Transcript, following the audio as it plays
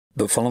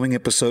The following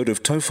episode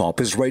of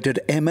TOEFOP is rated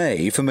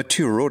MA for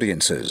mature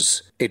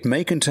audiences. It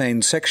may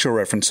contain sexual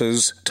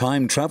references,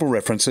 time travel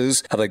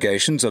references,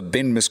 allegations of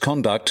bin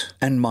misconduct,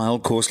 and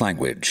mild coarse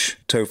language.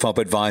 TOEFOP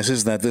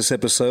advises that this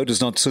episode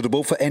is not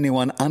suitable for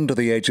anyone under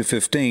the age of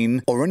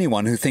 15 or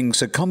anyone who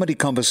thinks a comedy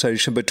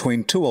conversation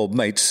between two old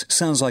mates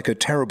sounds like a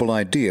terrible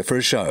idea for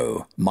a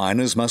show.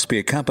 Minors must be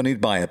accompanied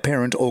by a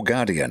parent or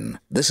guardian.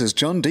 This is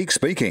John Deek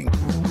speaking.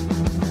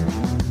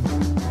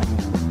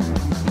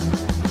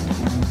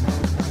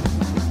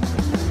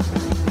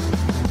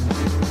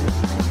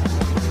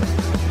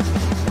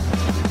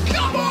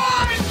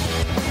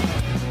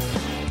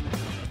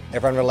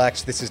 Everyone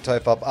relax, this is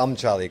TOEFOP. I'm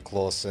Charlie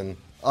Clausen.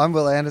 I'm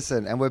Will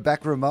Anderson, and we're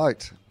back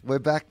remote. We're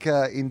back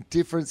in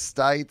different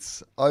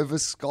states, over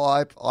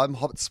Skype. I'm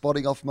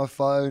hotspotting off my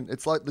phone.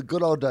 It's like the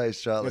good old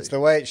days, Charlie. It's the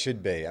way it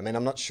should be. I mean,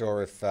 I'm not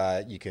sure if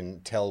you can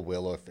tell,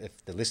 Will, or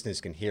if the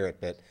listeners can hear it,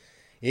 but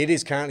it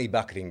is currently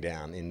bucketing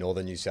down in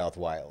northern New South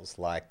Wales.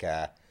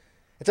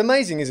 It's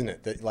amazing, isn't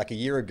it, that like a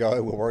year ago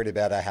we're worried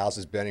about our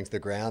houses burning to the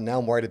ground. Now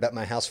I'm worried about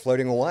my house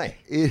floating away.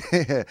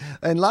 Yeah,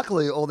 and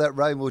luckily all that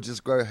rain will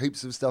just grow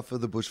heaps of stuff for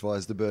the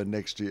bushfires to burn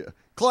next year.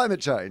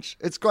 Climate change.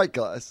 It's great,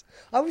 guys.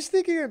 I was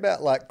thinking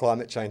about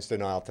climate change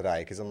denial today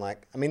because I'm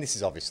like, I mean, this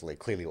is obviously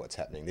clearly what's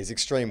happening. There's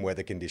extreme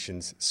weather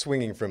conditions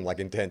swinging from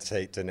intense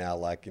heat to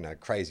now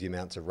crazy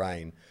amounts of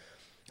rain.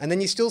 And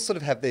then you still sort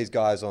of have these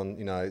guys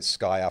on,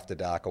 Sky After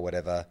Dark or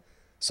whatever,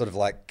 sort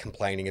of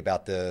complaining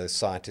about the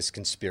scientist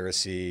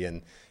conspiracy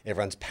and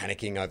everyone's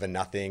panicking over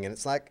nothing. And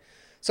it's like,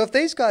 so if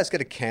these guys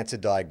get a cancer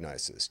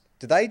diagnosis,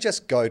 do they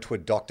just go to a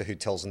doctor who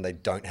tells them they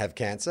don't have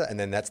cancer and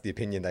then that's the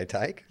opinion they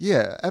take?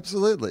 Yeah,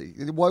 absolutely.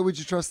 Why would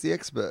you trust the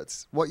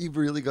experts? What you've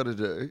really got to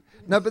do.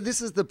 No, but this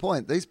is the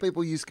point. These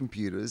people use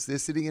computers. They're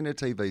sitting in a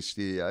TV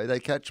studio. They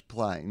catch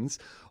planes.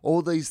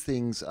 All these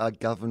things are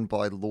governed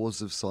by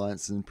laws of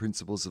science and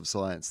principles of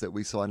science that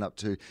we sign up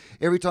to.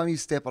 Every time you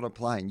step on a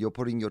plane, you're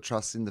putting your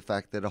trust in the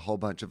fact that a whole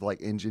bunch of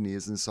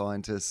engineers and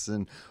scientists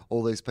and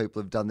all these people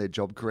have done their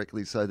job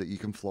correctly so that you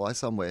can fly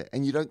somewhere.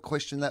 And you don't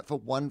question that for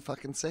one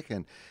fucking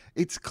second.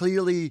 It's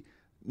clearly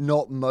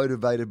not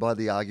motivated by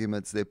the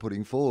arguments they're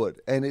putting forward.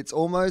 And it's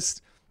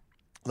almost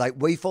like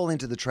we fall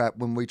into the trap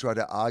when we try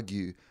to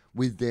argue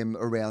with them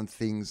around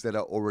things that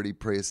are already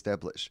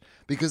pre-established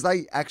because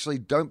they actually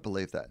don't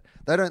believe that.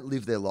 They don't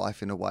live their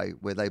life in a way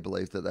where they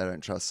believe that they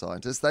don't trust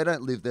scientists. They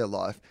don't live their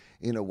life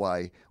in a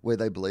way where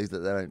they believe that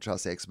they don't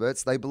trust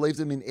experts. They believe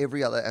them in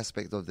every other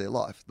aspect of their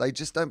life. They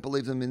just don't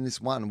believe them in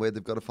this one where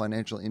they've got a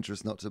financial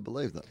interest not to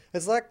believe them.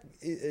 It's like,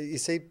 you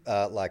see,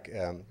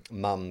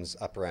 mums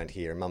up around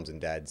here, mums and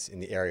dads in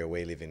the area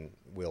we live in,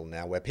 Will,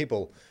 now, where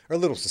people are a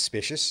little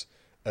suspicious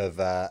of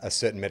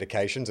certain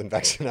medications and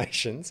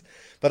vaccinations,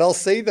 but I'll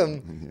see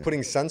them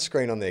putting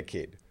sunscreen on their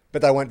kid,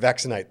 but they won't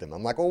vaccinate them.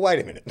 I'm like, well, wait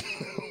a minute.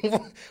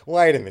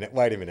 wait a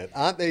minute.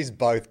 Aren't these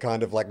both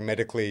kind of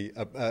medically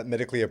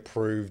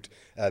approved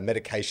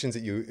medications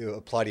that you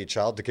apply to your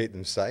child to keep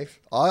them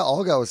safe?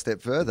 I'll go a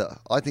step further.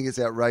 I think it's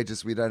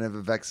outrageous we don't have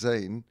a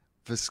vaccine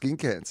for skin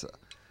cancer.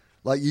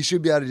 You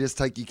should be able to just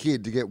take your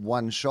kid to get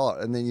one shot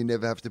and then you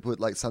never have to put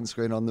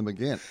sunscreen on them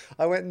again.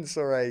 I went and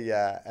saw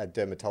a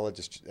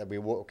dermatologist. We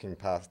were walking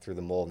past through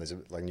the mall and there's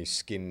a new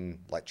skin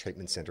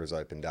treatment centre has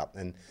opened up.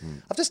 And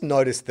I've just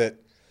noticed that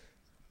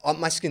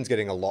my skin's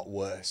getting a lot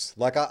worse.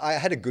 I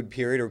had a good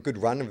period or a good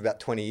run of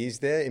about 20 years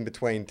there in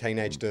between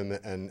teenagedom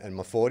and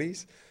my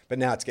 40s. But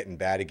now it's getting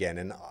bad again.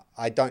 And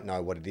I don't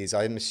know what it is.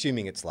 I'm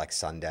assuming it's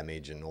sun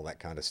damage and all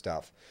that kind of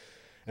stuff.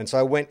 And so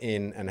I went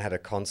in and had a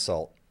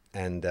consult.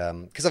 And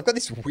because I've got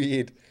this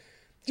weird, do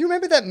you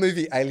remember that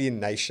movie Alien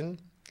Nation?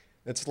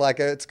 It's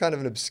it's kind of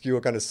an obscure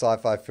kind of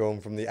sci-fi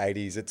film from the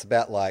 80s. It's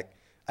about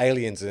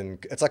aliens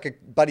and it's like a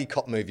buddy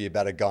cop movie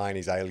about a guy and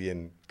his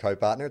alien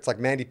co-partner. It's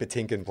Mandy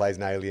Patinkin plays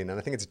an alien and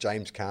I think it's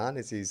James Caan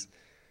is his.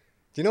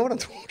 Do you know what I'm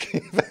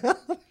talking about?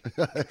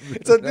 I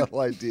have no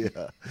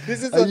idea.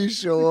 Are you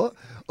sure?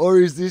 Or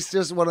is this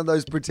just one of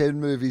those pretend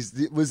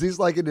movies? Was this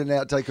in an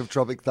outtake of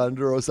Tropic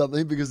Thunder or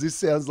something? Because this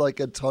sounds like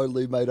a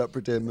totally made-up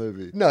pretend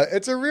movie. No,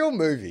 it's a real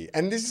movie.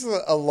 And this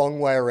is a long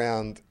way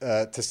around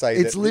to say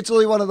it's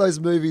literally one of those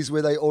movies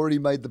where they already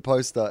made the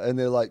poster and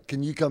they're like,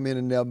 can you come in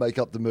and now make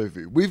up the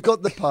movie? We've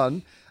got the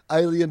pun,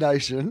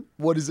 alienation.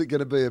 What is it going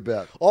to be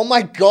about? Oh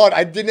my God,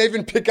 I didn't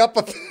even pick up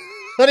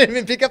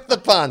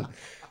the pun.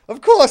 Of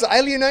course,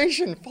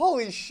 alienation.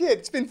 Holy shit,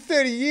 it's been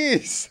 30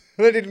 years.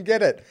 I didn't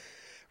get it.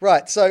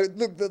 Right, so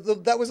look,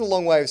 that was a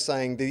long way of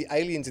saying the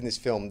aliens in this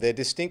film, their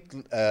distinct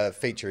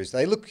features,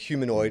 they look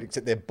humanoid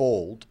except they're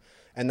bald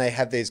and they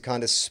have these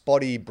kind of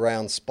spotty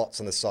brown spots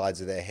on the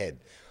sides of their head.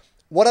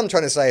 What I'm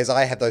trying to say is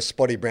I have those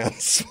spotty brown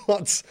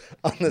spots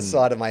on the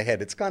side of my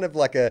head. It's kind of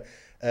like a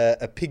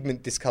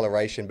pigment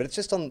discoloration, but it's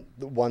just on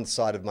the one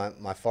side of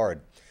my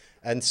forehead.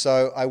 And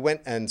so I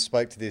went and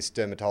spoke to this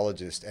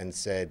dermatologist and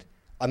said,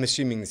 I'm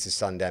assuming this is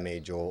sun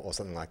damage or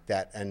something like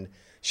that. And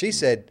she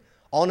said,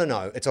 oh,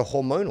 no, it's a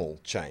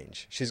hormonal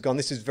change. She's gone,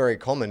 this is very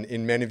common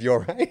in men of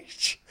your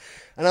age.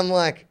 And I'm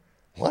like,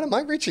 what, am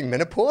I reaching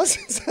menopause?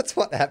 That's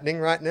what's happening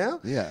right now?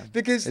 Yeah.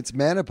 Because it's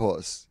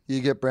menopause. You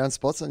get brown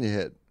spots on your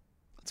head.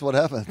 That's what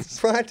happens.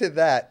 prior to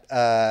that,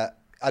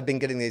 I'd been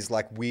getting these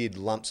like weird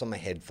lumps on my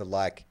head for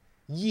like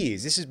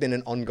years. This has been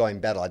an ongoing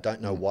battle. I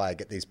don't know why I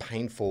get these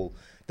painful,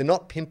 they're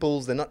not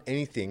pimples, they're not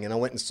anything. And I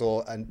went and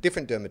saw a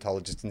different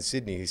dermatologist in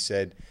Sydney who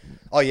said,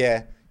 oh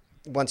yeah,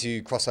 once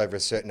you cross over a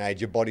certain age,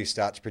 your body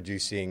starts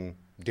producing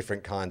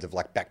different kinds of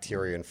like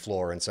bacteria and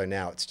flora. And so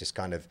now it's just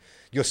kind of,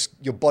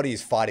 your body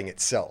is fighting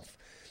itself.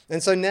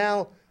 And so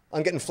now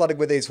I'm getting flooded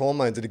with these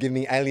hormones that are giving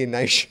me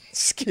alienation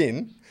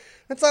skin.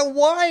 It's like,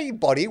 why,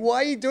 body? Why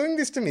are you doing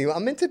this to me?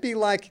 I'm meant to be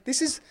like,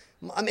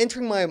 I'm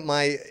entering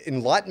my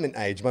enlightenment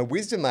age, my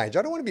wisdom age.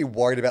 I don't want to be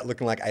worried about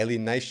looking like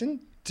alienation.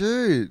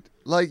 Dude,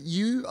 like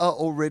you are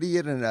already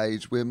at an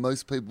age where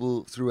most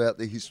people throughout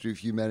the history of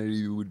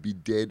humanity would be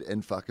dead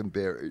and fucking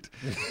buried.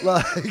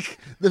 Like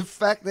the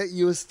fact that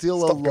you are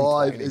still Stop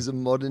alive complaining. is a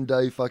modern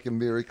day fucking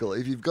miracle.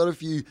 If you've got a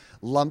few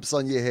lumps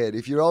on your head,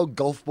 if your old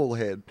golf ball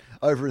head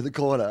over in the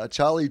corner,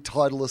 Charlie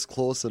Titleist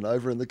Clausen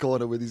over in the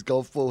corner with his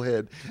golf ball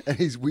head and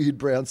his weird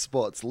brown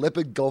spots,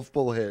 leopard golf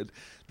ball head,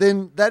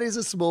 then that is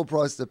a small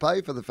price to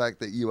pay for the fact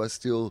that you are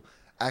still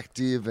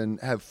active and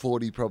have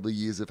 40 probably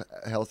years of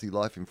healthy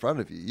life in front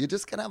of you. You're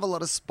just going to have a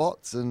lot of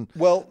spots. And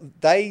Well,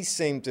 they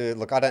seem to,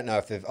 look, I don't know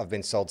if I've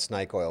been sold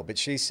snake oil, but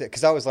she said,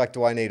 because I was like,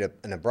 do I need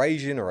an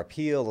abrasion or a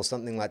peel or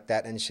something like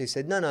that? And she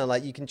said, no,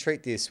 like you can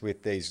treat this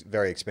with these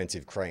very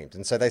expensive creams.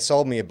 And so they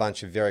sold me a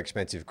bunch of very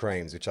expensive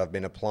creams, which I've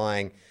been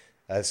applying,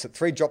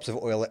 3 drops of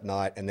oil at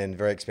night and then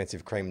very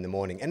expensive cream in the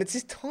morning. And it's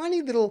this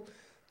tiny little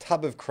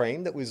tub of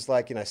cream that was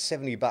like,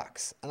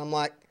 $70. And I'm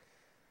like,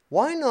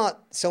 why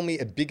not sell me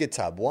a bigger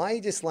tub? Why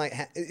just like,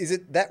 is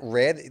it that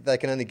rare that they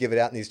can only give it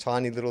out in these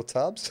tiny little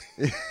tubs?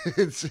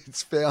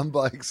 it's found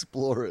by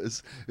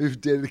explorers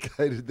who've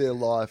dedicated their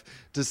life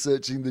to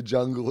searching the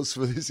jungles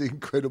for this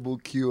incredible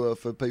cure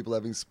for people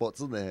having spots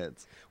on their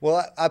heads.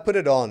 Well, I put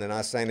it on and I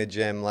was saying to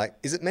Jem, like,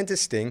 is it meant to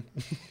sting?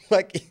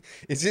 Like,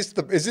 is this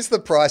the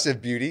price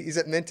of beauty? Is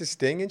it meant to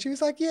sting? And she was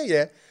like,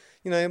 yeah.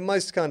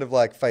 Most kind of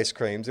like face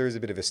creams, there is a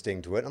bit of a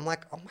sting to it. I'm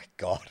like, oh my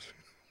God,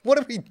 what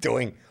are we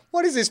doing?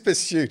 What is this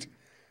pursuit?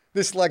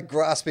 This like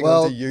grasping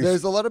onto youth.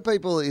 There's a lot of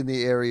people in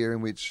the area in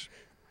which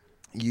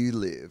you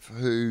live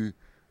who,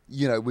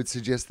 would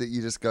suggest that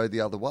you just go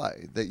the other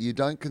way, that you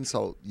don't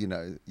consult,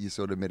 your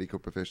sort of medical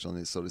professional in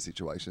this sort of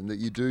situation, that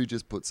you do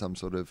just put some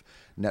sort of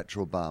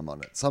natural balm on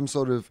it, some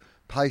sort of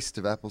paste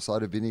of apple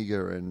cider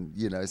vinegar and,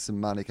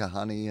 some manuka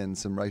honey and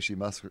some reishi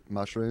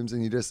mushrooms,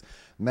 and you just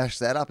mash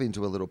that up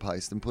into a little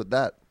paste and put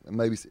that, and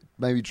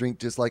maybe drink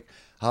just like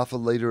half a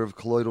litre of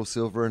colloidal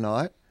silver a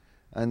night.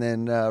 And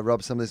then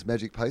rub some of this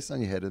magic paste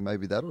on your head, and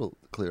maybe that'll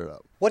clear it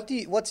up.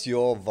 What's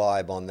your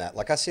vibe on that?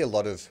 Like, I see a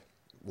lot of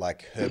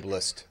like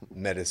herbalist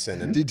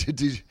medicine. And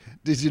Did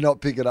you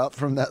not pick it up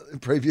from that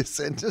previous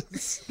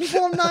sentence?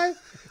 Well, no,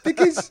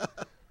 because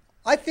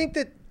I think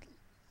that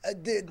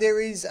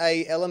there is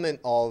a element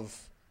of,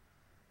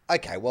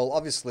 okay, well,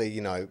 obviously,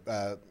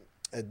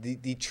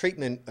 the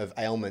treatment of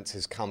ailments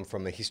has come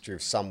from a history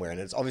of somewhere, and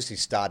it's obviously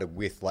started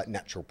with like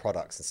natural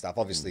products and stuff.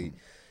 Obviously.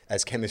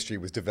 As chemistry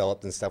was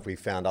developed and stuff, we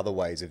found other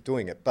ways of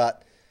doing it.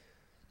 But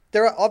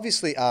there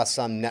are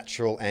some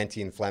natural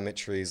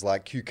anti-inflammatories,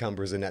 like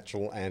cucumber is a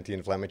natural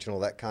anti-inflammatory and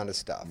all that kind of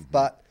stuff. Mm-hmm.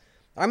 But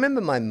I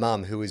remember my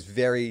mum,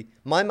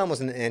 my mum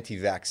was an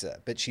anti-vaxxer,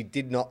 but she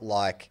did not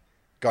like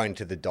going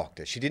to the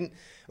doctor. It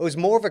was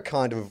more of a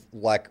kind of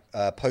like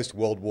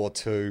post-World War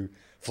II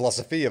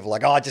philosophy of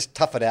like, just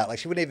tough it out. Like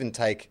she wouldn't even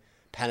take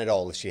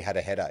Panadol if she had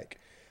a headache.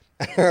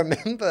 I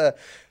remember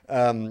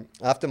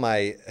after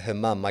my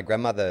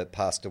grandmother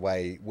passed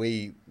away,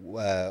 we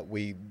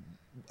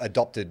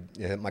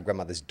adopted my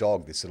grandmother's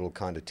dog, this little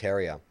kind of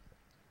terrier.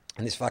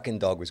 And this fucking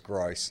dog was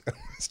gross.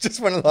 It's just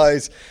one of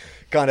those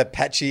kind of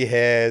patchy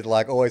haired,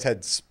 like always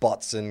had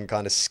spots and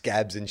kind of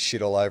scabs and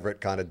shit all over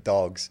it kind of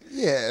dogs.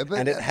 Yeah, but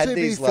and it had to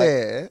these, be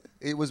fair,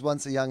 it was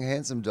once a young,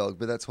 handsome dog,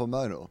 but that's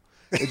hormonal.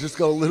 It just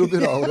got a little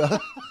bit older,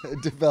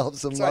 it developed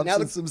some lumps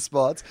and some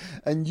spots,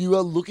 and you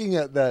are looking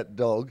at that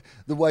dog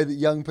the way that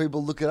young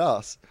people look at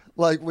us.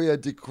 Like we are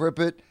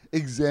decrepit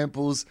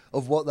examples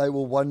of what they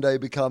will one day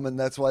become, and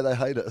that's why they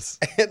hate us.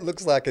 It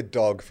looks like a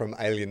dog from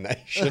Alien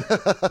Nation.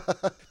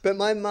 But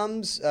my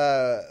mum's,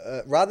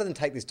 rather than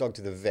take this dog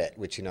to the vet,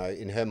 which,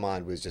 in her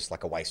mind was just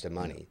like a waste of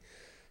money,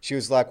 she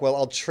was like, well,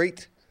 I'll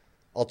treat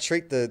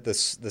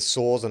the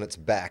sores on its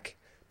back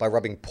by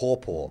rubbing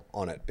pawpaw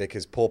on it,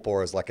 because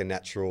pawpaw is like a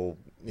natural,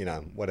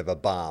 whatever,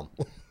 balm,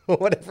 or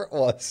whatever it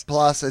was.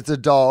 Plus, it's a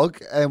dog,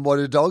 and what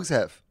do dogs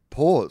have?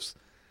 Paws.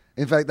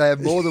 In fact, they have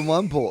more than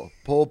one paw.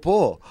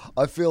 Paw.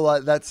 I feel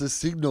like that's a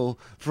signal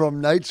from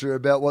nature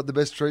about what the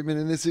best treatment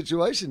in this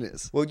situation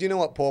is. Well, do you know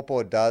what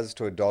pawpaw does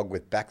to a dog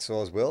with back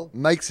sores, Will?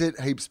 Makes it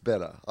heaps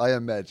better, I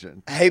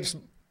imagine. Makes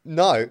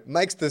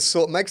the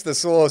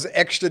sores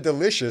extra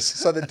delicious,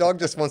 so the dog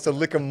just wants to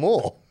lick them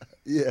more.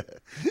 Yeah.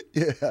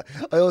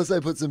 I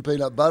also put some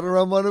peanut butter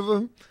on one of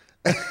them.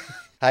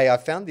 Hey, I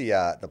found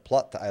the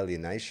plot to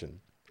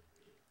Alienation.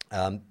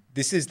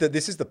 This is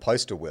the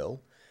poster,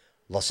 Will.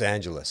 Los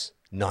Angeles,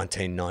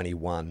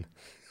 1991.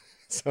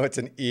 So it's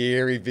an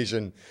eerie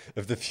vision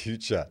of the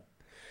future.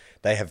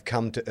 They have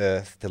come to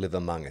Earth to live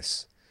among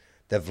us.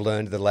 They've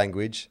learned the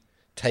language,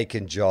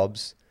 taken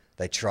jobs,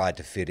 they tried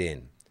to fit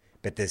in.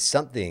 But there's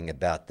something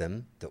about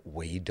them that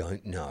we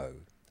don't know.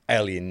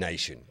 Alien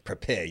Nation,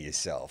 prepare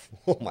yourself.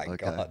 Oh my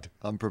God.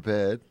 I'm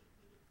prepared.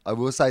 I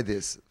will say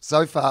this.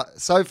 So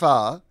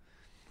far,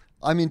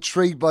 I'm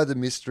intrigued by the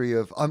mystery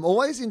of... I'm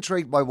always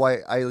intrigued by why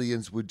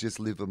aliens would just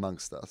live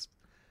amongst us.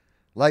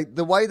 Like,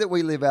 the way that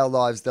we live our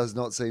lives does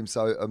not seem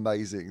so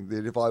amazing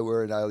that if I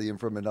were an alien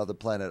from another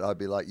planet, I'd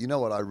be like, you know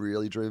what I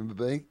really dream of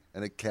being?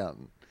 An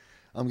accountant.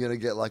 I'm going to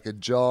get, like, a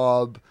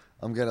job.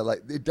 I'm going to,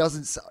 like... It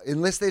doesn't...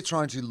 Unless they're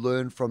trying to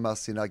learn from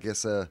us in, I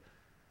guess, a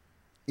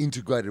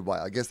integrated way.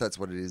 I guess that's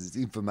what it is. It's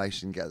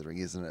information gathering,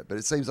 isn't it? But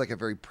it seems like a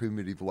very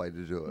primitive way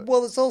to do it.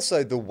 Well, it's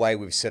also the way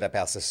we've set up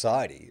our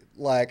society.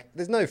 Like,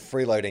 there's no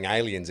freeloading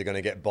aliens are going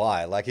to get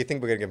by. Like, you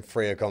think we're going to give them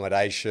free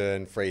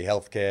accommodation, free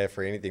healthcare,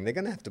 free anything. They're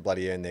going to have to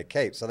bloody earn their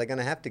keep. So they're going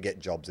to have to get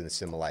jobs and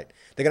assimilate.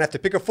 They're going to have to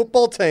pick a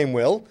football team,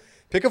 Will.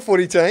 Pick a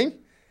footy team,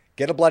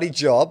 get a bloody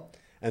job,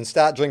 and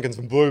start drinking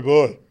some Blue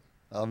Boy.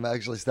 I'm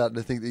actually starting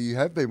to think that you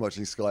have been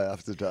watching Sky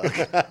After Dark.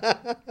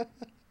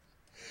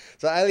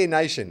 So Alien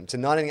Nation, it's a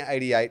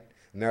 1988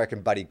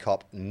 American buddy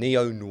cop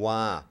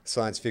neo-noir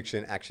science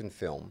fiction action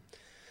film.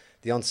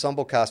 The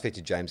ensemble cast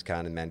featured James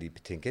Caan and Mandy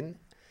Patinkin.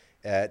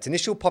 Its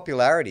initial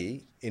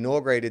popularity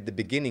inaugurated the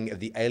beginning of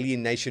the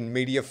Alien Nation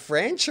media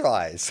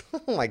franchise.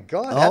 Oh my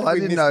God. Oh, I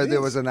didn't know there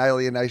was an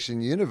Alien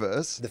Nation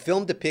universe. The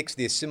film depicts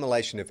the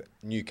assimilation of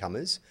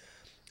newcomers,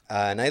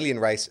 an alien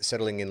race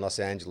settling in Los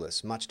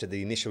Angeles, much to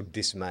the initial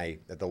dismay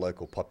of the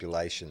local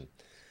population.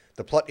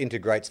 The plot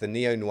integrates the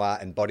neo-noir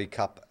and buddy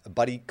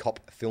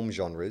cop film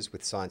genres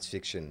with science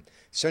fiction,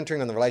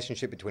 centering on the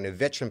relationship between a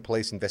veteran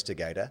police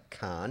investigator,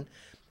 Khan,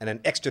 and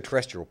an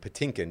extraterrestrial,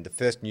 Patinkin, the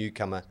first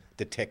newcomer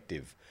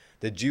detective.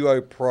 The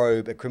duo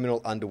probe a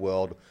criminal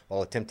underworld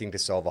while attempting to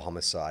solve a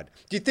homicide.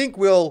 Do you think,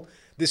 Will,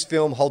 this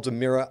film holds a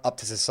mirror up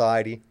to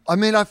society? I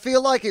mean, I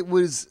feel like it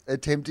was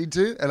attempting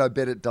to, and I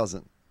bet it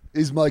doesn't,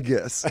 is my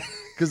guess.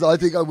 Because I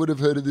think I would have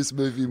heard of this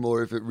movie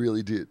more if it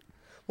really did.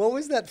 What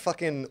was that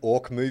fucking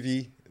orc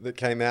movie that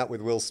came out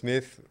with Will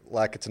Smith?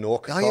 Like, it's an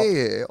orc cop. Oh,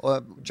 yeah.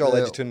 Joel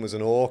Edgerton was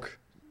an orc.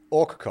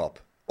 Orc cop.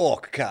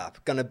 Orc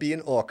cop. Gonna be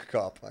an orc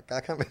cop. I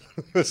can't remember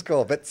what it was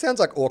called, but it sounds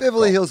like orc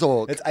Beverly cop. Hills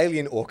Orc. It's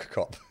Alien Orc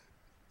Cop.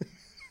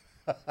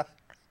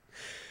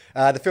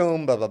 The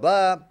film, blah, blah,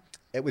 blah.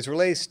 It was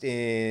released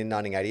in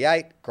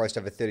 1988, grossed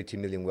over 32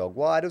 million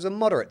worldwide. It was a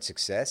moderate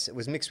success. It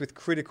was mixed with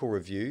critical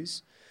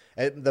reviews.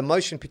 The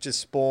motion picture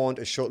spawned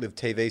a short-lived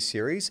TV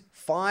series,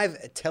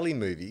 5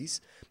 telemovies,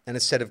 and a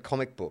set of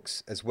comic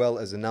books, as well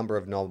as a number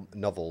of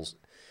novels,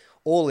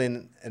 all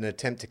in an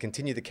attempt to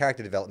continue the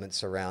character development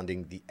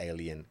surrounding the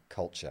alien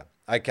culture.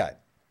 Okay,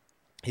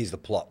 here's the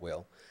plot,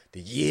 Will.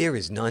 The year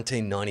is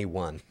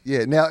 1991.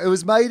 Yeah, now it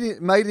was made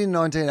in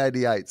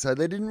 1988, so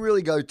they didn't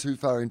really go too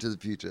far into the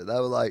future. They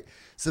were like,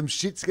 some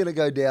shit's going to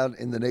go down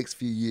in the next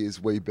few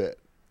years, we bet.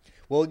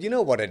 Well, you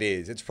know what it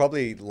is? It's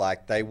probably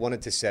like they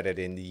wanted to set it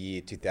in the year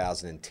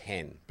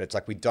 2010, but it's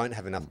like we don't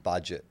have enough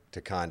budget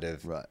to kind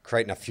of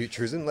create enough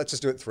futurism. Let's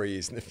just do it 3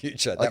 years in the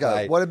future. That Okay,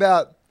 way... what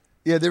about,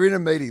 they're in a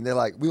meeting. They're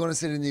like, we want to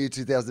set it in the year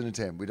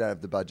 2010. We don't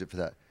have the budget for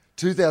that.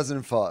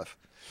 2005.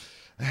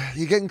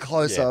 You're getting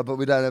closer, but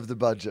we don't have the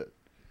budget.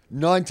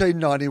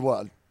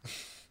 1991.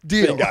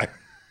 Deal. Bingo.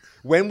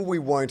 When we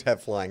won't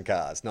have flying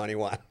cars?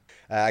 91.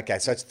 Okay,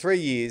 so it's 3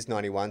 years,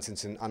 91,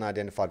 since an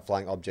unidentified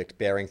flying object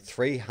bearing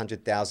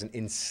 300,000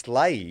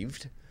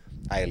 enslaved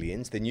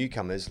aliens, the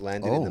newcomers,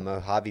 landed in the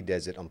Mojave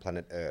Desert on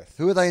planet Earth.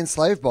 Who are they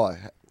enslaved by?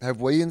 Have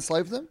we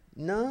enslaved them?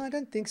 No, I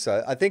don't think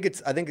so. I think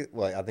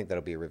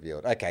that'll be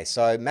revealed. Okay,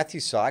 so Matthew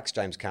Sykes,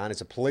 James Caan,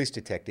 is a police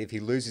detective. He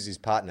loses his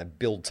partner,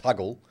 Bill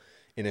Tuggle,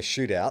 in a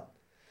shootout.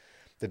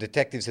 The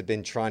detectives had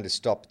been trying to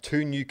stop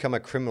 2 newcomer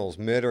criminals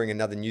murdering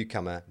another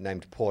newcomer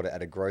named Porter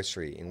at a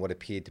grocery in what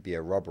appeared to be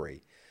a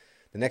robbery.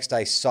 The next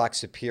day, Sykes'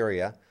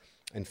 superior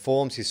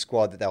informs his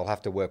squad that they'll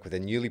have to work with a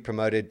newly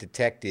promoted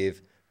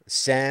detective,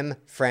 Sam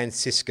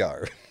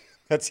Francisco.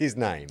 That's his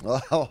name.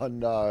 Oh,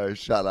 no.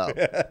 Shut up.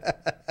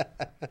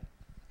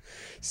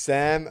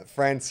 Sam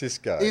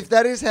Francisco. If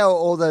that is how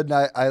all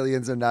the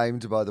aliens are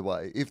named, by the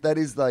way, if that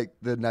is like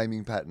the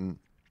naming pattern,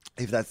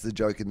 if that's the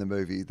joke in the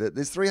movie, that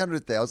there's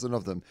 300,000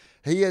 of them,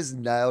 he has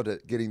nailed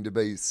it getting to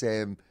be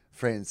Sam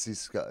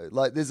Francisco.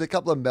 Like, there's a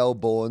couple of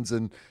Melbournes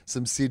and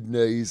some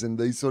Sydneys and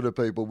these sort of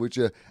people, which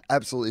are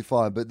absolutely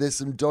fine, but there's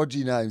some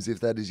dodgy names if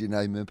that is your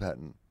naming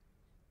pattern.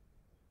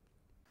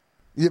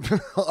 Yep.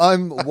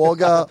 I'm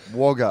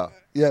Wagga.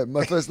 Yeah,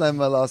 my first name and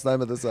my last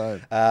name are the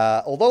same.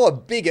 Although a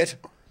bigot,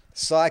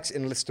 Sykes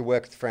enlists to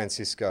work with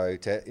Francisco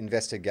to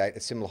investigate a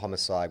similar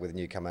homicide with a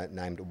newcomer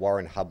named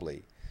Warren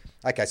Hubley.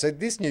 Okay, so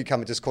this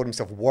newcomer just called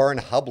himself Warren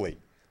Hubley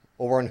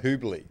or Warren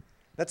Hubley.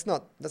 That's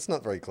not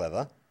very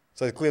clever.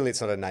 So clearly it's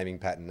not a naming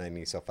pattern, naming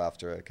yourself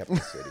after a capital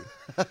city.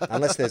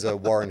 Unless there's a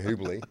Warren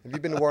Hubley. Have you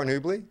been to Warren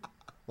Hubley?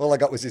 All I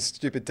got was this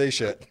stupid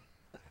T-shirt.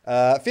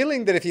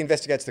 Feeling that if he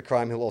investigates the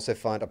crime, he'll also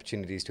find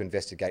opportunities to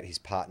investigate his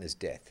partner's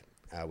death.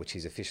 which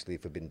he's officially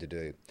forbidden to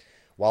do.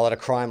 While at a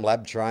crime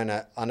lab trying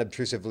to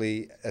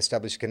unobtrusively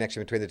establish a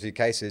connection between the two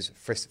cases,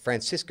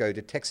 Francisco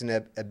detects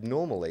an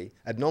anomaly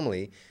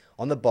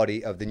on the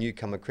body of the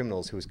newcomer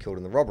criminals who was killed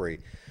in the robbery.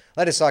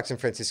 Later, Sykes and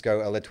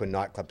Francisco are led to a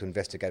nightclub to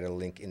investigate a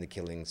link in the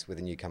killings with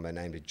a newcomer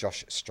named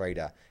Josh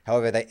Strader.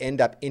 However, they end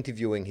up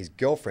interviewing his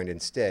girlfriend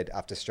instead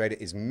after Strader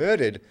is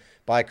murdered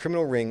by a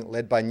criminal ring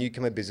led by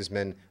newcomer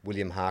businessman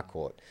William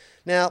Harcourt.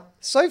 Now,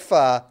 so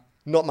far,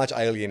 not much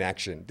alien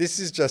action. This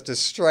is just a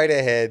straight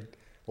ahead,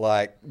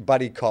 like,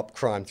 buddy cop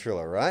crime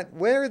thriller, right?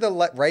 Where are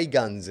the ray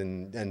guns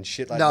and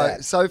shit like that?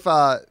 No, so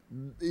far,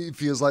 it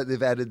feels like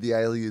they've added the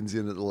aliens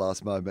in at the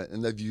last moment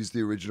and they've used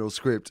the original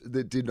script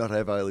that did not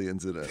have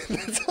aliens in it.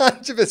 That's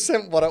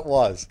 100% what it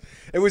was.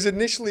 It was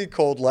initially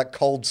called, like,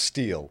 Cold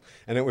Steel,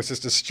 and it was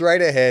just a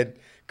straight ahead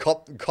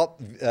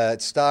cop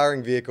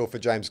starring vehicle for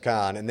James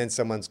Caan, and then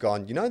someone's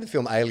gone, you know, the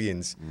film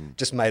Aliens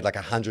just made like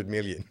 100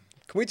 million.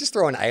 Can we just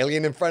throw an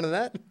alien in front of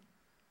that?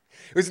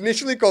 It was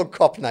initially called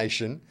Cop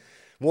Nation.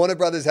 Warner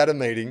Brothers had a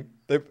meeting.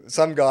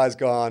 Some guy's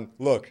gone,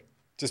 look,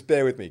 just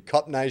bear with me.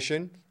 Cop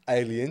Nation,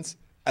 Aliens,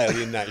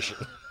 Alien Nation.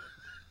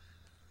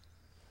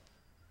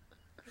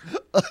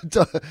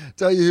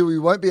 Tell you who we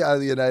won't be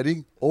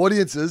alienating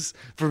audiences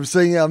from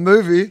seeing our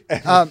movie.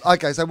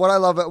 Okay, so what I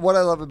love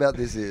about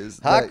this is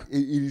that it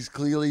is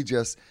clearly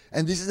just,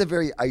 and this is a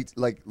very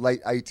late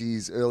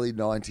 80s, early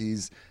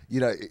 90s, you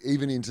know,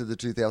 even into the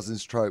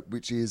 2000s trope,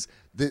 which is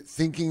that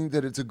thinking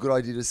that it's a good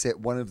idea to set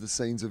one of the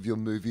scenes of your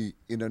movie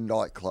in a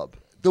nightclub.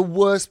 The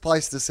worst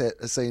place to set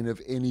a scene of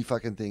any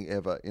fucking thing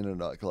ever in a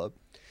nightclub.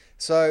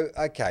 So,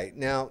 okay,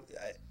 now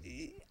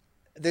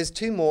there's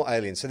two more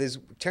aliens. So there's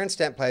Terrence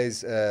Stamp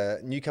plays a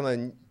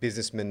newcomer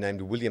businessman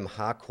named William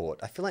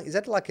Harcourt. I feel like, is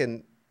that like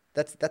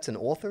that's an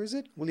author, is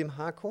it? William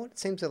Harcourt? It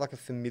seems like a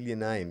familiar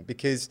name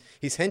because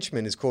his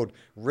henchman is called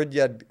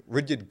Rudyard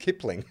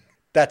Kipling.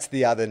 That's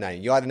the other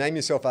name. You either name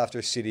yourself after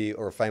a city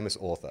or a famous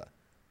author.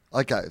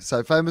 Okay,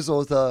 so famous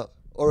author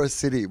or a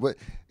city.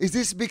 Is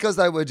this because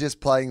they were just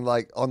playing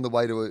like on the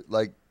way to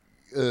like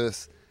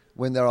Earth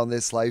when they're on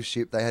their slave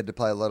ship? They had to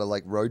play a lot of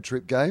like road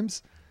trip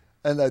games,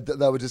 and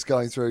they were just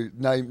going through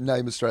name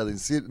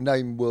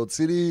name world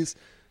cities,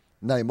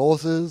 name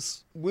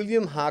authors.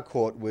 William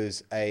Harcourt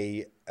was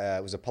a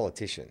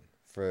politician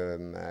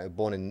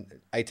born in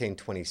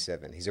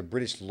 1827. He's a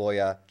British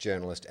lawyer,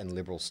 journalist, and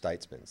liberal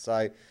statesman.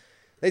 So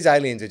these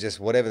aliens are just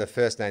whatever the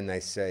first name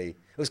they see.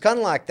 It was kind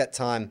of like that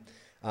time.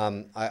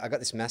 I got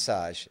this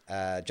massage.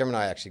 Jem and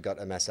I actually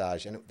got a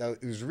massage, and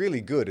it was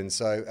really good. And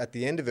so at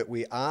the end of it,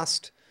 we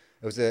asked,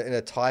 it was in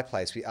a Thai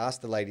place, we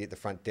asked the lady at the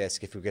front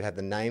desk if we could have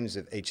the names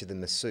of each of the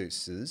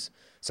masseuses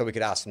so we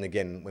could ask them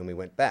again when we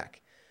went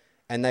back.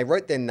 And they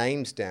wrote their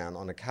names down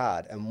on a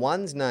card, and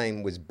one's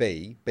name was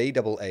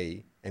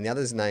B-double-E, and the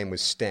other's name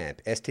was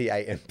Stamp,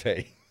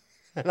 S-T-A-M-P.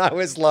 And I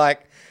was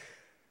like,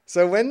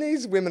 so when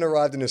these women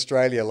arrived in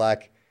Australia,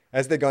 like,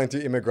 as they're going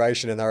through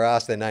immigration and they're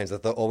asked their names, I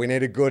thought, oh, we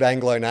need a good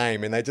Anglo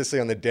name. And they just see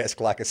on the desk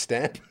like a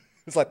stamp.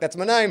 It's like, that's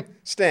my name,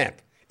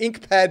 Stamp.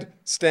 Ink pad,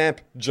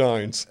 Stamp,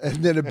 Jones. And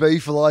then a B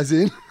flies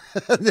in.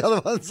 And the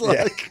other one's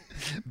like,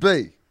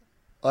 B.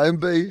 I am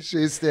B,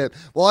 she's Stamp.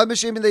 Well, I'm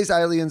assuming these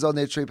aliens on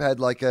their trip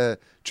had like a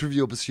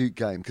Trivial Pursuit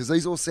game because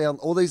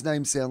all these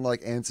names sound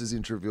like answers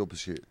in Trivial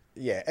Pursuit.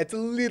 Yeah, it's a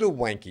little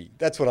wanky.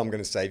 That's what I'm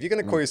going to say. If you're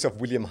going to call yourself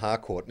William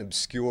Harcourt, an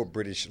obscure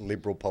British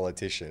liberal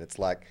politician, it's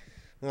like,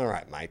 all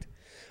right, mate.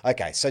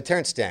 Okay, so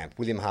Terrence Stamp,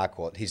 William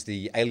Harcourt, he's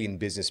the alien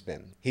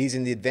businessman. He's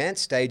in the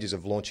advanced stages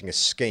of launching a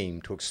scheme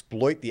to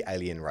exploit the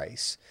alien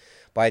race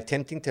by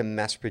attempting to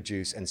mass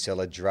produce and sell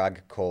a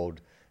drug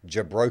called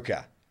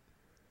Jabroka.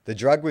 The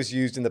drug was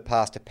used in the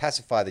past to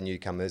pacify the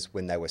newcomers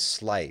when they were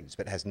slaves,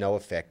 but has no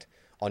effect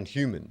on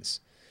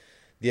humans.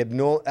 The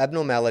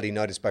abnormality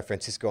noticed by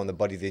Francisco on the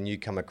body of the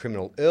newcomer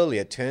criminal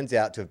earlier turns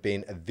out to have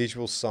been a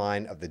visual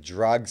sign of the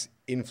drug's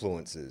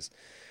influences.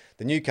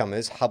 The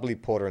newcomers, Hubley,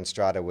 Porter and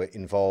Strata, were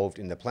involved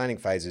in the planning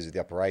phases of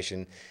the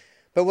operation,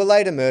 but were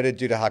later murdered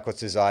due to Harcourt's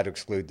desire to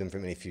exclude them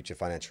from any future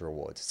financial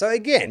rewards. So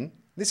again,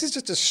 this is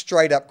just a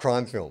straight-up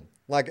crime film.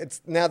 Like,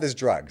 now there's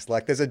drugs.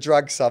 Like, there's a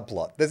drug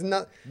subplot.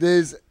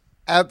 There's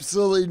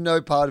absolutely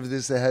no part of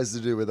this that has to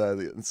do with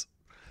aliens.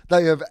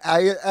 They have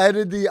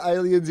added the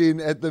aliens in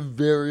at the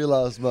very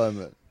last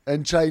moment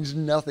and changed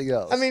nothing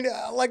else. I mean,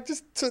 like,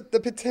 just the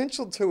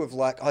potential, too, of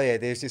like, oh yeah,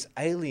 there's this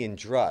alien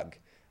drug.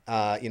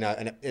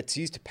 And it's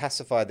used to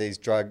pacify these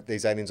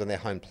aliens on their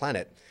home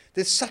planet.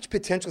 There's such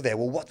potential there.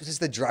 Well, what does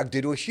the drug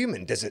do to a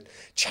human? Does it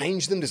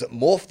change them? Does it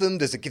morph them?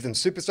 Does it give them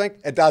super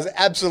strength? It does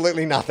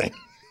absolutely nothing.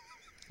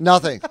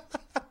 Nothing.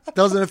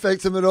 Doesn't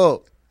affect them at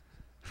all.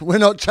 We're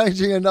not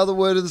changing another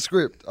word of the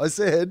script. I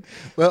said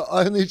we're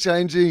only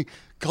changing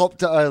cop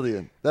to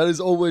alien. That is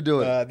all we're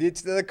doing.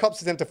 The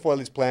cops attempt to foil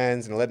his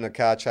plans and led in a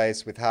car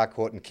chase with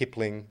Harcourt and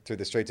Kipling through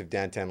the streets of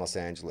downtown Los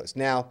Angeles.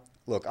 Now,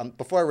 look,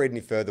 before I read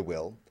any further,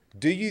 Will,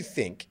 do you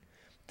think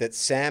that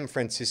Sam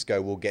Francisco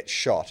will get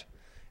shot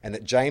and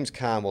that James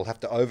Caan will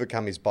have to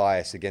overcome his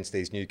bias against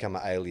these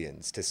newcomer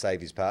aliens to save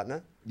his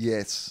partner?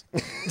 Yes.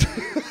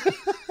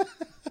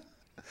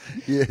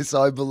 Yes,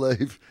 I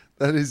believe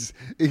That is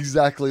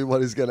exactly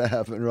what is going to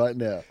happen right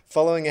now.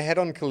 Following a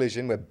head-on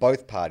collision where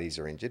both parties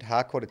are injured,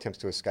 Harcourt attempts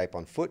to escape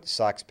on foot.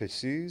 Sykes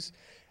pursues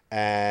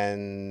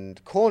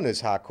and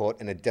corners Harcourt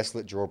in a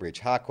desolate drawbridge.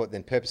 Harcourt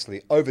then purposely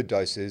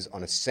overdoses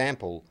on a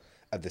sample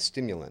of the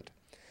stimulant.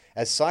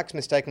 As Sykes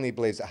mistakenly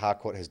believes that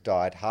Harcourt has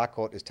died,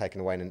 Harcourt is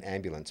taken away in an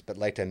ambulance, but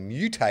later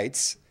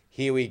mutates.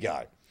 Here we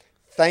go.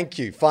 Thank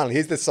you. Finally,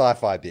 here's the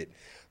sci-fi bit.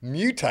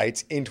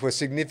 Mutates into a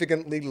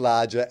significantly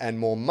larger and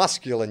more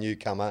muscular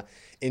newcomer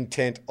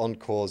intent on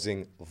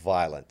causing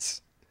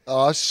violence.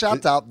 Oh,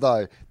 shut up,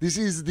 though. This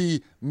is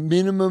the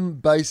minimum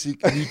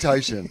basic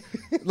mutation.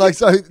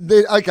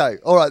 Okay,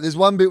 all right, there's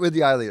one bit with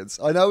the aliens.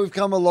 I know we've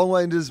come a long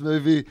way into this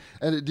movie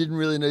and it didn't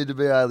really need to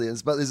be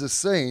aliens, but there's a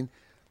scene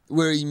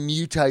where he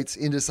mutates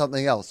into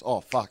something else. Oh,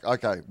 fuck,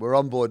 okay, we're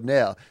on board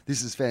now.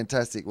 This is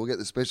fantastic. We'll get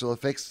the special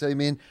effects team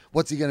in.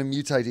 What's he going to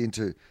mutate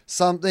into?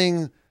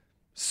 Something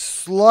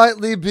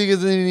slightly bigger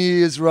than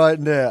he is right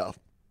now.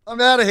 I'm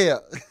out of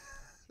here.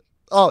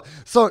 Oh,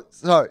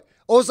 sorry.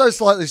 Also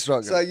slightly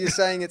stronger. So you're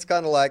saying it's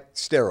kind of like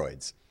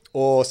steroids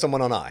or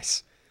someone on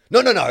ice?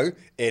 No.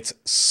 It's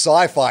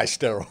sci-fi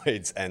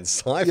steroids and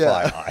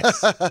sci-fi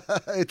ice.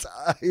 It's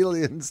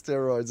alien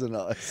steroids and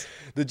ice.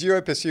 The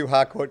duo pursue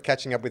Harcourt,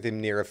 catching up with him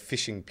near a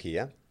fishing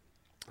pier.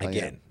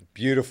 Again,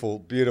 beautiful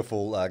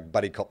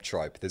buddy cop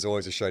trope. There's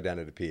always a showdown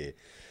at a pier.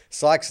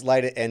 Sykes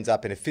later ends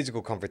up in a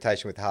physical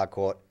confrontation with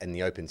Harcourt in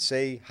the open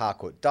sea.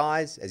 Harcourt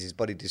dies as his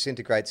body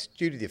disintegrates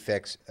due to the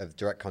effects of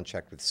direct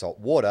contact with salt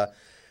water,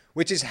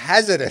 which is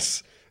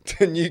hazardous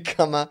to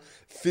newcomer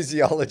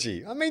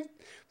physiology. I mean,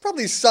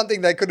 probably something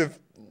they could have,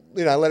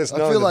 let us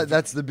know. I feel like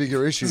that's the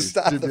bigger issue,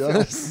 to be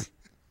honest.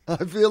 I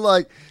feel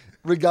like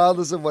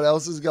regardless of what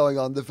else is going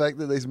on, the fact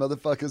that these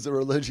motherfuckers are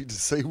allergic to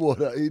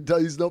seawater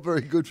is not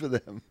very good for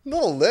them.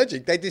 Not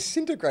allergic. They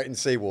disintegrate in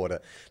seawater.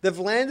 They've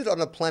landed on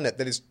a planet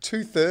that is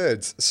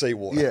 2/3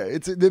 seawater. Yeah,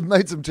 they've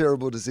made some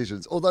terrible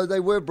decisions, although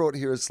they were brought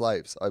here as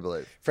slaves, I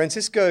believe.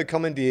 Francisco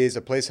commandeers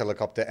a police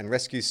helicopter and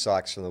rescues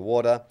Sykes from the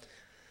water.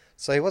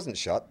 So he wasn't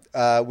shot.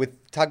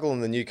 With Tuggle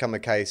and the newcomer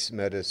case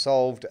murder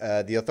solved,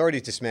 the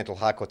authorities dismantle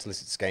Harcourt's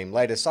illicit scheme.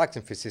 Later, Sykes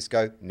and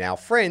Francisco, now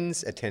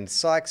friends, attend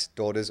Sykes'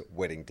 daughter's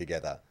wedding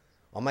together.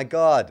 Oh my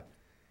God.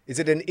 Is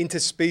it an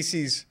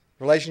interspecies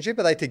relationship?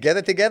 Are they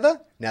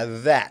together? Now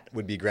that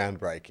would be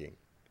groundbreaking.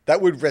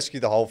 That would rescue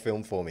the whole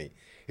film for me.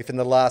 If in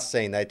the last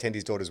scene they attend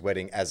his daughter's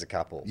wedding as a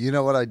couple. You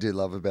know what I do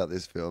love about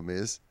this film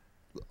is,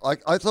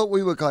 I thought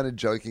we were kind of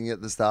joking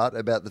at the start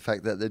about the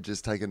fact that they'd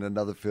just taken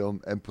another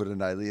film and put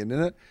an alien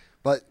in it.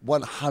 But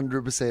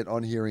 100%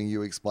 on hearing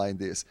you explain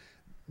this,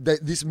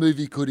 that this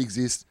movie could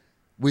exist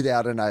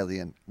without an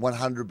alien.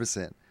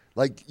 100%.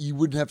 Like, you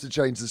wouldn't have to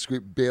change the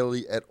script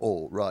barely at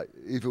all, right?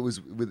 If it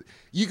was with...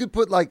 You could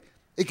put,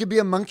 it could be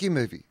a monkey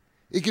movie.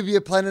 It could be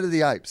a Planet of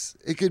the Apes.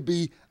 It could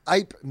be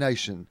Ape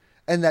Nation.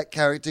 And that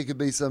character could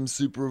be some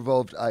super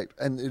evolved ape,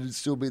 and it would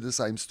still be the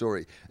same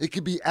story. It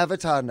could be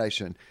Avatar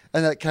Nation,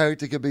 and that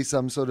character could be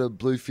some sort of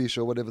blue fish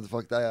or whatever the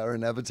fuck they are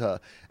in Avatar,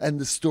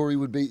 and the story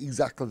would be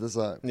exactly the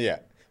same. Yeah.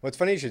 Well, it's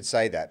funny you should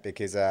say that,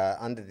 because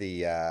under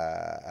the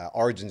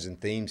origins and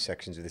themes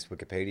sections of this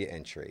Wikipedia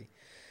entry,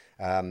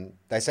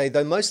 they say,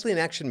 though mostly an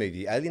action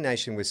movie, Alien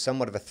Nation was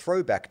somewhat of a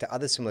throwback to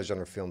other similar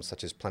genre films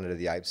such as Planet of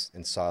the Apes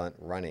and Silent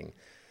Running.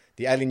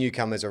 The alien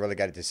newcomers are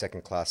relegated to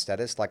second-class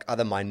status. Like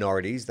other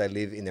minorities, they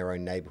live in their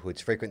own neighbourhoods,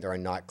 frequent their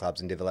own nightclubs,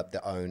 and develop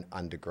their own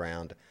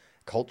underground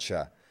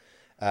culture.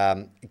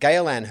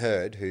 Gail Ann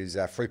Hurd, who's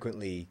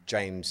frequently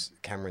James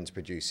Cameron's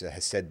producer,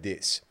 has said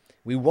this: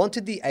 "We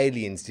wanted the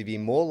aliens to be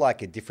more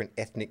like a different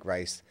ethnic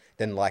race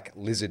than like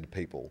lizard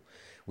people.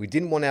 We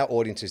didn't want our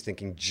audiences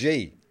thinking,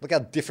 gee, look how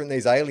different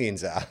these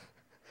aliens are.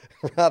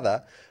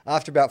 Rather,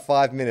 after about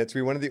 5 minutes,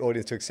 we wanted the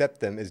audience to accept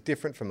them as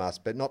different from us,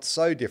 but not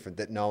so different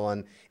that no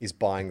one is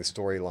buying the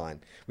storyline.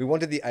 We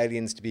wanted the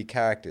aliens to be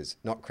characters,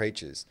 not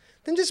creatures.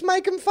 Then just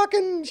make them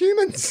fucking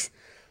humans.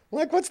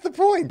 Like, what's the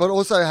point?" But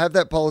also have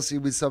that policy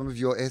with some of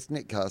your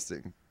ethnic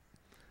casting.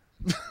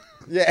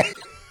 Yeah.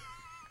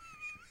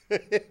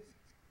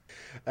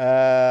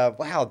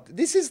 Wow,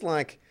 this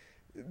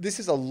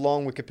is a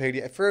long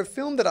Wikipedia. For a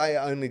film that I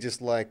only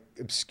just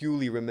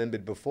obscurely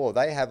remembered before,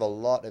 they have a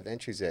lot of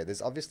entries there.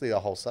 There's obviously a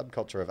whole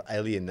subculture of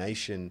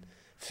alienation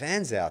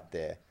fans out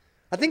there.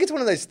 I think it's one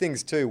of those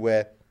things too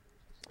where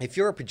if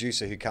you're a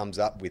producer who comes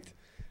up with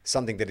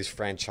something that is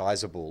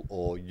franchisable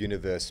or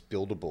universe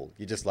buildable,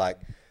 you're just like,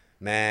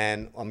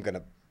 man, I'm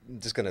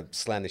just gonna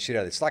slam the shit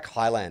out of this. It's like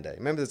Highlander.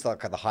 Remember there's like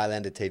the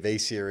Highlander TV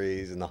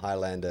series and the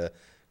Highlander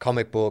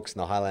comic books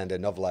and the Highlander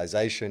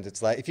novelizations.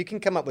 It's like if you can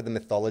come up with a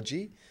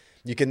mythology,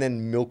 you can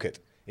then milk it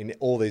in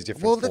all these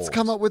different forms. Let's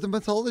come up with a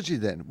mythology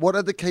then. What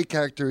are the key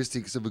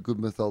characteristics of a good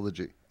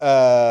mythology?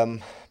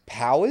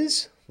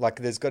 Powers? Like,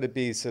 there's got to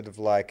be sort of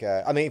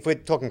if we're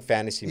talking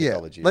fantasy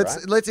mythology, right?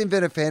 Let's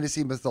invent a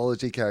fantasy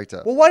mythology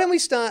character. Well, why don't we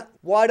start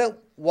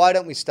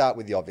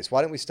with the obvious?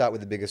 Why don't we start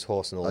with the biggest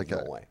horse in all of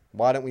Norway?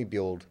 Why don't we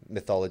build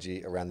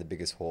mythology around the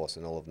biggest horse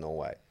in all of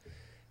Norway?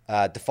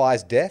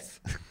 Defies death.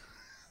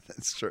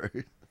 That's true.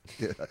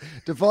 Yeah.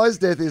 Defies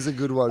death is a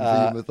good one for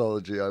your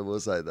mythology, I will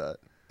say that.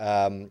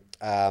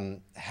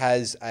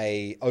 has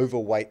a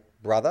overweight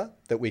brother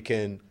that we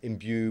can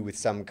imbue with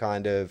some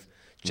kind of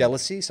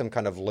jealousy, some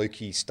kind of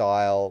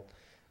Loki-style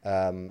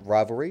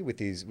rivalry with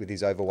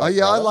his overweight. Oh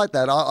yeah, brother. I like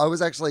that.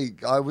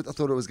 I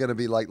thought it was going to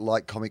be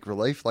like comic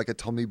relief, like a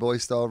Tommy Boy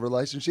style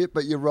relationship.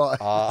 But you're right.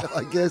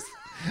 I guess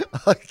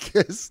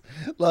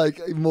like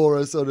more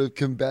a sort of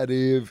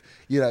combative.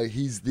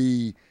 He's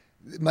the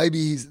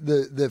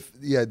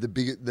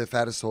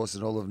fattest horse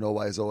in all of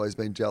Norway has always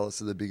been jealous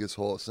of the biggest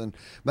horse, and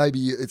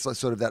maybe it's like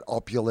sort of that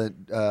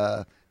opulent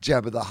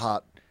Jabba the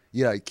Hutt,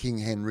 King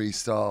Henry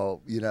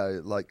style,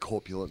 like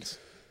corpulence.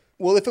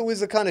 Well, if it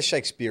was a kind of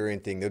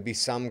Shakespearean thing, there'd be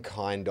some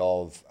kind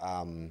of,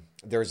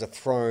 there is a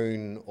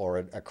throne or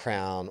a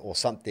crown or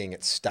something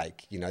at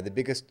stake. The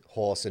biggest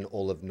horse in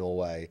all of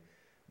Norway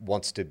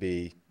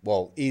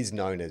is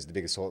known as the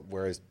biggest horse,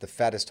 whereas the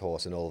fattest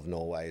horse in all of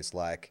Norway is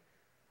like,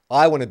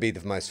 I want to be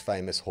the most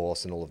famous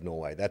horse in all of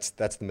Norway. That's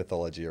the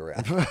mythology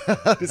around.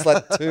 It's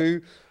like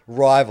two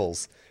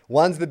rivals.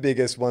 One's the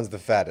biggest, one's the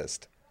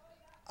fattest.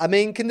 I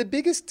mean, can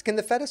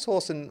the fattest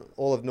horse in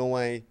all of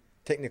Norway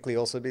technically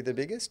also be the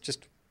biggest?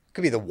 Just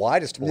could be the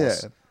widest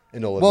horse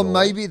in all of Norway. Well,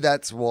 maybe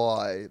that's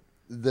why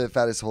the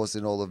fattest horse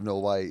in all of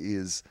Norway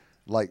is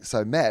like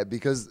so mad,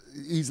 because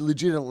he's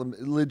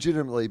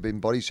legitimately been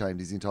body shamed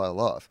his entire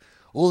life.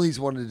 All he's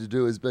wanted to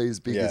do is be as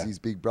big as his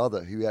big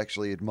brother, who he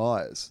actually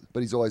admires,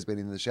 but he's always been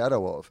in the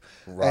shadow of.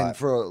 Right. And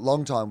for a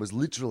long time was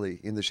literally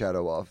in the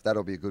shadow of.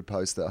 That'll be a good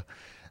poster.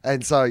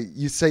 And so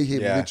you see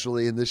him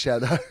literally in the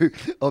shadow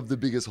of the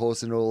biggest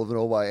horse in all of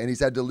Norway. And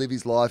he's had to live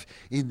his life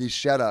in this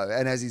shadow.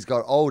 And as he's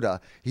got older,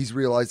 he's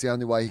realised the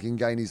only way he can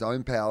gain his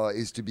own power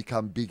is to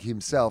become big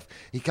himself.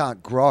 He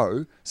can't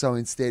grow. So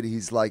instead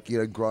he's like,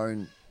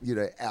 grown,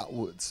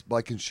 outwards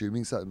by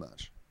consuming so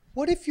much.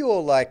 What if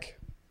you're like,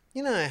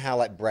 how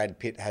like Brad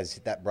Pitt has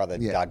that brother,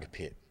 Doug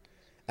Pitt,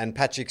 and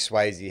Patrick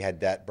Swayze had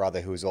that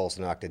brother who was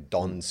also an actor,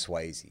 Don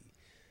Swayze.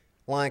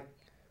 Like,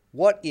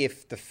 what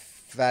if the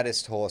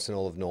fattest horse in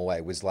all of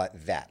Norway was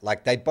like that?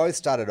 Like, they both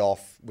started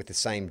off with the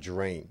same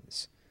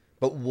dreams,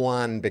 but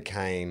one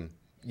became,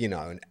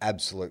 an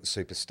absolute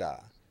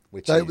superstar.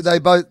 Which they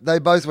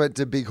both went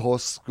to Big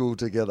Horse School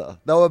together.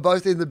 They were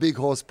both in the Big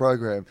Horse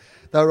program.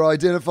 They were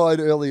identified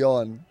early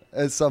on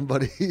as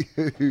somebody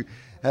who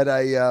had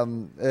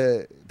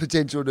a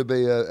potential to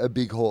be a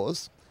big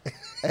horse,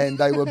 and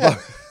they were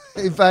both.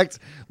 In fact,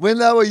 when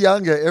they were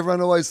younger, everyone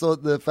always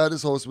thought the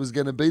fattest horse was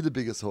going to be the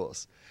biggest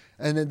horse.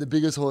 And then the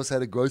biggest horse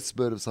had a growth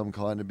spurt of some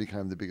kind and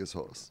became the biggest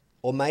horse.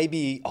 Or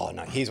maybe,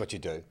 here's what you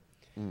do.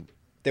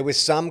 There was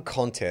some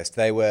contest.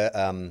 They were,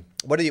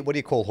 what do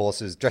you call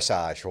horses?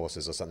 Dressage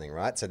horses or something,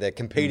 right? So they're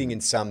competing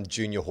in some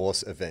junior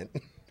horse event.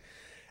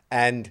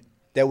 And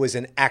there was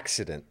an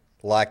accident.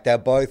 Like, they're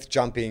both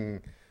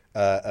jumping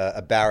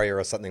a barrier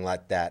or something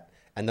like that.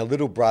 And the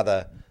little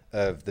brother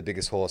of the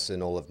biggest horse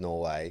in all of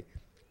Norway,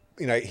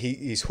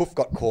 his hoof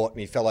got caught and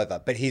he fell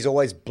over. But he's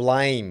always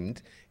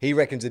blamed. He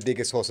reckons the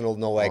biggest horse in all of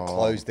Norway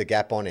closed the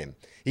gap on him.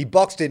 He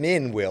boxed him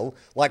in, Will,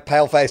 like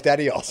pale-faced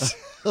Adios.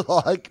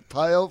 Like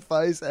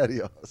pale-faced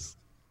Adios.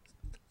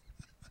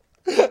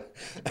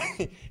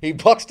 He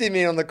boxed him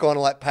in on the corner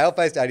like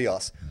pale-faced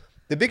Adios.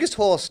 The biggest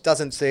horse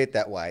doesn't see it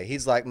that way.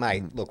 He's like,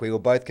 mate, look, we were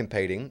both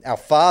competing. Our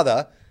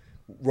father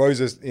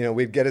rose us,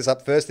 we'd get us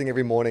up first thing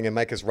every morning and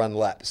make us run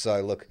laps.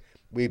 So, look,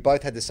 we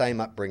both had the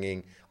same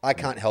upbringing. I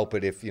can't help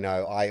it if,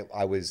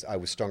 I was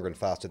stronger and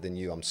faster than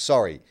you. I'm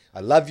sorry.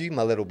 I love you,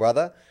 my little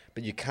brother,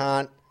 but you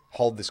can't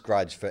hold this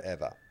grudge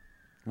forever.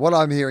 What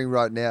I'm hearing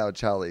right now,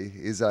 Charlie,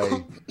 is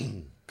a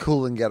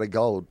Cool and Get a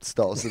Gold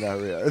style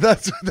scenario.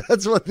 That's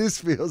what this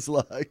feels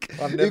like.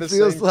 I've never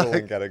seen Cool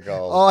and Get a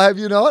Gold. Oh, have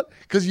you not?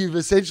 Because you've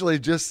essentially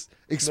just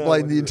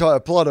explained the entire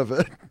plot of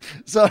it.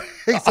 So,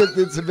 except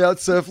it's about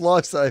surf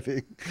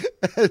lifesaving.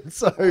 And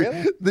so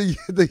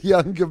the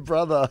younger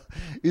brother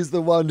is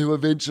the one who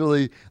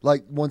eventually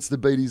wants to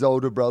beat his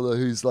older brother,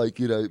 who's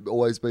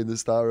always been the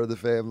star of the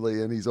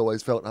family and he's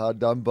always felt hard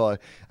done by,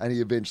 and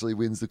he eventually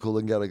wins the Cool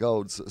and Get a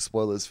Gold.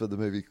 Spoilers for the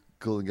movie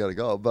Cool and Get a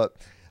Gold. But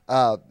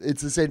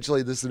it's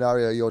essentially the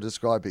scenario you're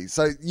describing.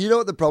 So you know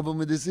what the problem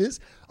with this is?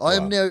 I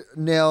am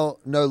now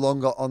no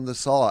longer on the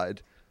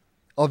side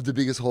of the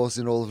biggest horse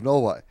in all of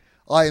Norway.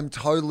 I am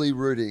totally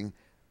rooting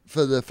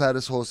for the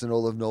fattest horse in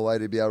all of Norway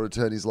to be able to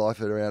turn his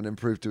life around and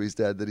prove to his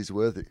dad that he's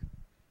worthy.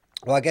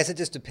 Well, I guess it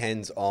just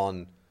depends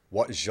on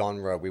what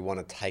genre we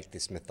want to take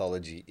this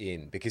mythology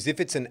in. Because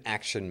if it's an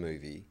action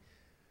movie,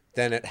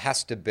 then it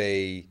has to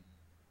be...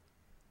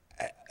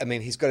 I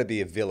mean, he's got to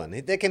be a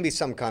villain. There can be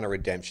some kind of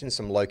redemption,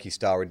 some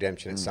Loki-style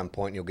redemption at some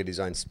point, and he'll get his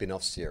own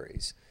spin-off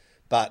series.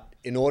 But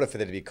in order for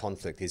there to be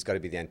conflict, he's got to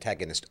be the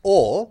antagonist.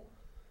 Or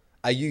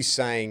are you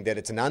saying that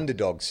it's an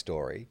underdog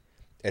story?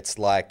 It's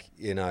like,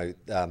 you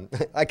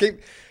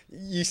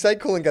say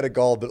Cool and Get a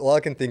Gold, but all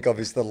I can think of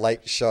is the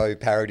Late Show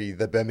parody,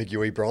 The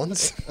Bermagui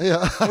Bronze,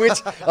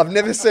 which I've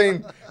never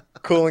seen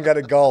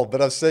Coolangatta Gold,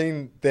 but I've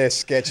seen their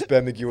sketch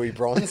Bermagui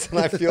Bronze, and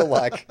I feel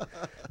like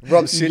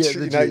Rob Sitch,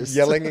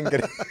 yelling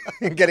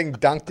and getting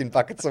dunked in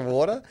buckets of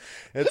water.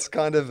 It's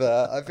kind of,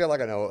 I feel like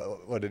I know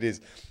what it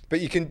is.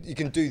 But you can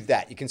do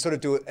that. You can sort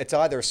of do it. It's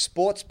either a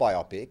sports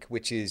biopic,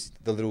 which is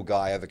the little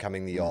guy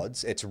overcoming the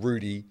odds. It's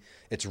Rudy.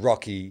 It's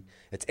Rocky.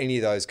 It's any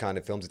of those kind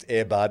of films. It's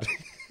Air Bud.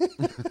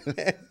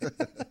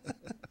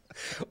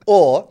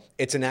 Or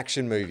it's an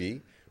action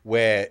movie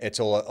where it's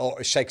all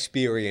a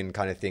Shakespearean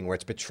kind of thing, where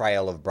it's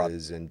betrayal of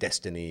brothers and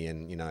destiny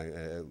and,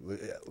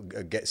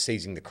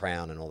 seizing the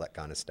crown and all that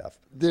kind of stuff.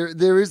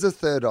 There is a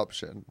third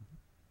option,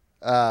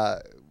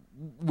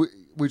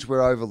 which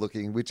we're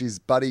overlooking, which is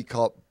buddy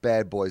cop,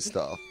 bad boy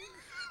style.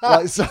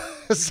 So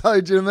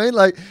do you know what I mean?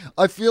 Like,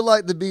 I feel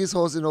like the biggest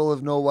horse in all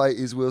of Norway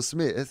is Will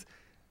Smith,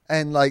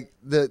 and like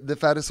the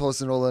fattest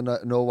horse in all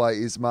of Norway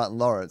is Martin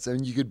Lawrence,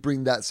 and you could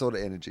bring that sort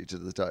of energy to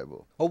the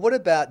table. Or what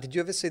about, did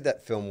you ever see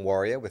that film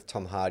Warrior with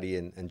Tom Hardy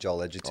and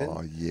Joel Edgerton?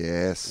 Oh,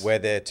 yes. Where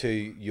they're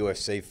two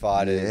UFC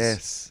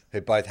fighters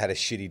who both had a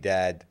shitty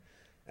dad,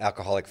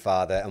 alcoholic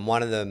father, and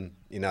one of them,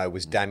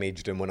 was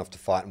damaged and went off to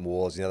fight in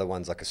wars. The other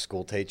one's like a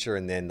school teacher,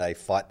 and then they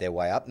fight their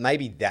way up.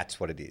 Maybe that's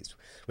what it is.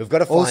 We've got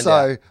to find out.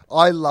 Also,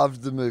 I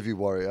loved the movie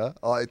Warrior.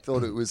 I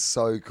thought it was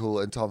so cool,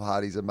 and Tom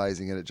Hardy's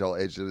amazing in it. Joel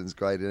Edgerton's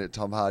great in it.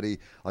 Tom Hardy,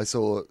 I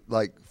saw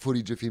like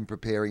footage of him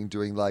preparing,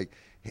 doing like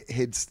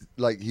heads,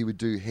 like he would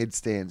do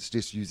headstands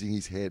just using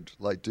his head,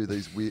 like do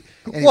these weird.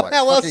 Anyway,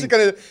 how else are you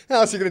gonna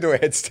do a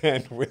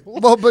headstand, Will?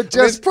 Well, but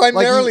just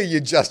primarily you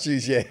just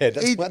use your head.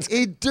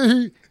 He'd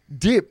do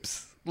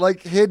dips,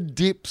 like head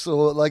dips,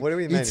 or like, what do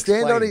we mean?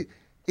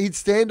 He'd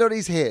stand on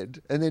his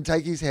head and then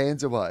take his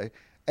hands away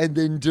and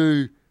then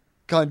do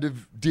kind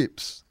of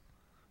dips,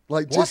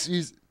 like what? Just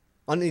use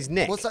on his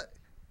neck. What's that?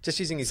 Just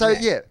using his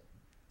neck.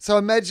 So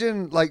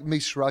imagine like me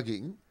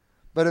shrugging,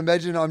 but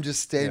imagine I'm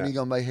just standing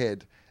on my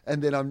head. And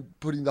then I'm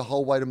putting the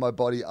whole weight of my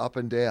body up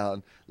and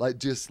down, like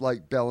just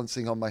like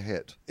balancing on my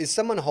head. Is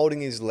someone holding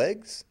his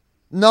legs?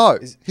 No,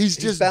 he's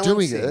just doing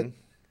balancing. it.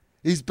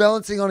 He's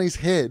balancing on his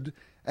head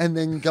and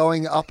then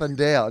going up and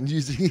down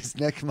using his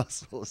neck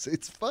muscles.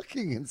 It's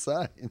fucking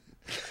insane.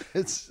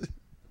 It's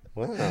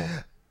wow.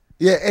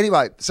 Yeah.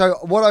 Anyway, so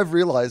what I've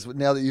realised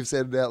now that you've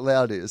said it out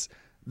loud is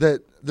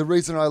that the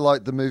reason I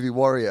liked the movie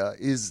Warrior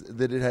is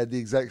that it had the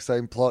exact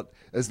same plot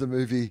as the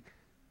movie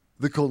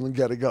The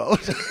Coolangatta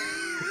Gold.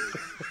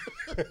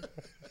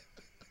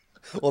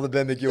 Or the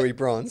Bermagui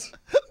Bronze.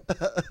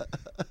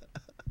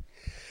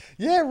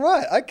 Yeah,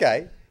 right.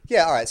 Okay.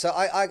 Yeah, all right. So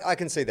I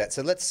can see that.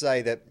 So let's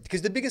say that,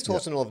 because the biggest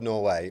horse in all of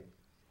Norway,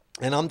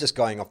 and I'm just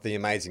going off the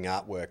amazing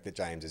artwork that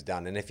James has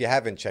done, and if you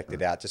haven't checked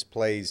it out, just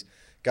please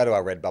go to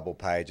our Redbubble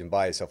page and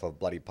buy yourself a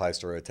bloody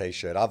poster or a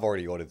t-shirt. I've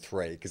already ordered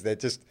 3 because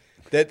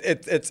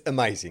it's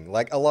amazing.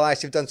 Like,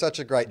 Elias, you've done such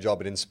a great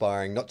job at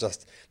inspiring not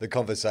just the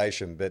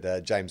conversation,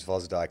 but James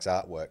Fosdyke's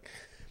artwork.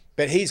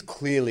 But he's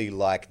clearly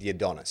like the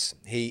Adonis.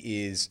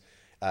 He is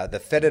the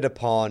feted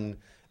upon,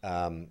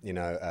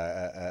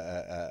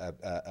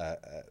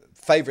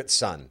 favourite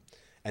son.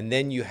 And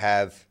then you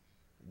have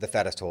the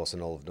fattest horse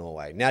in all of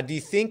Norway. Now, do you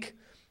think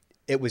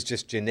it was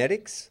just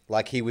genetics?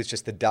 Like he was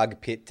just the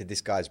Doug Pitt to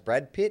this guy's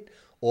Brad Pitt?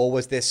 Or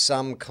was there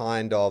some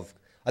kind of...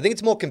 I think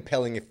it's more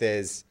compelling if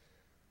there's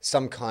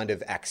some kind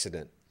of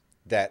accident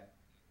that,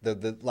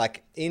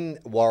 like in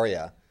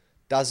Warrior,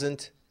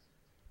 doesn't...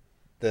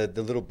 The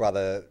little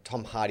brother,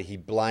 Tom Hardy, he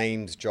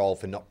blames Joel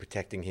for not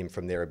protecting him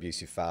from their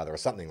abusive father or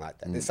something like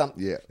that.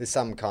 There's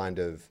some kind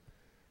of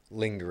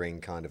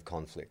lingering kind of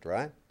conflict,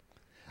 right?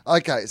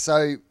 Okay,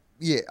 so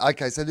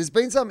there's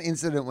been some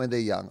incident when they're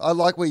young. I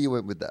like where you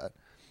went with that.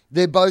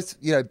 They're both,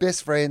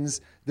 best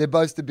friends. They're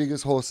both the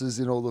biggest horses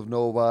in all of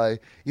Norway.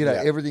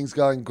 Everything's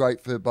going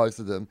great for both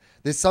of them.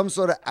 There's some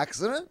sort of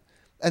accident,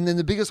 and then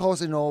the biggest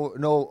horse in all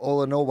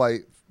of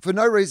Norway, for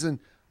no reason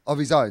of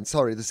his own,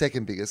 the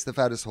second biggest, the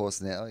fattest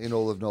horse now in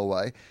all of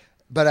Norway,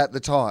 but at the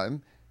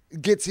time,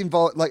 gets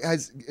involved, like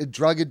has a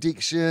drug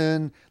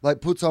addiction, like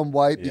puts on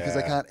weight because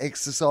they can't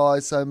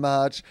exercise so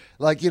much.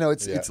 Like,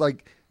 it's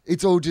like,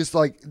 it's all just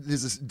like,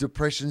 there's a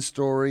depression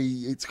story.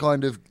 It's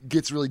kind of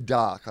gets really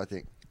dark, I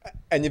think.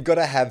 And you've got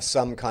to have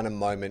some kind of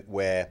moment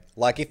where,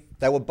 like if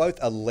they were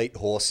both elite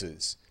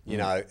horses, in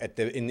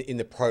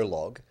the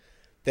prologue,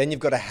 then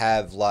you've got to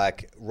have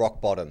like rock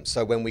bottom.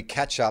 So when we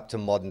catch up to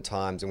modern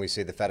times and we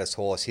see the fattest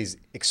horse, he's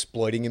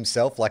exploiting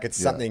himself. Like it's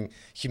something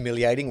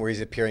humiliating where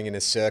he's appearing in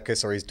a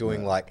circus or he's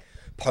doing like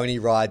pony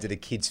rides at a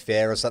kid's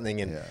fair or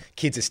something. And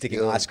kids are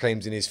sticking ice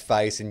creams in his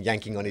face and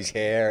yanking on his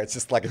hair. It's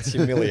just like, it's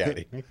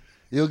humiliating.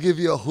 He'll give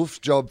you a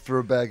hoof job for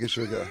a bag of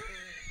sugar.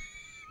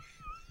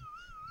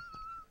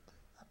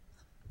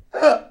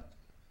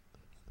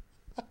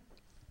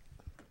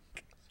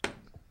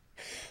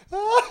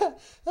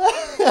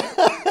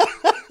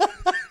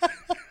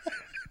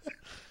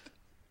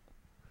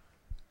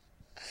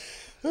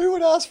 Who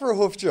would ask for a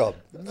hoof job?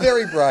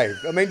 Very brave.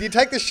 I mean, do you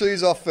take the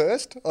shoes off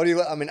first? Or do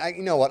you,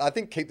 you know what? I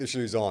think keep the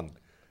shoes on.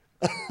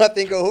 I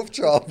think a hoof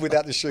job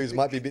without the shoes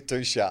might be a bit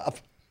too sharp.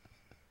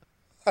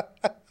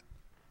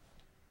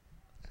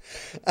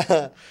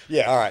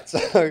 Yeah, all right.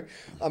 So,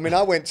 I mean,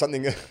 I went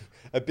something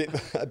a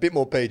bit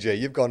more PG.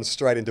 You've gone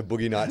straight into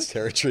Boogie Nights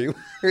territory,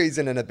 where he's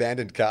in an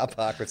abandoned car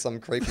park with some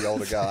creepy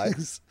older guy.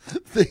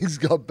 Things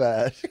got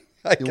bad.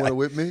 Okay. You want to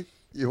whip me?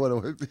 You want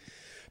to whip me?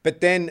 But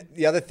then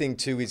the other thing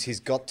too is he's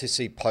got to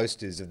see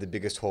posters of the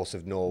biggest horse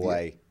of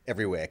Norway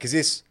everywhere, because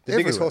the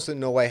biggest horse of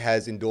Norway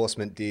has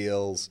endorsement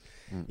deals.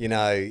 You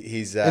know,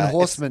 he's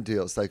Endorsement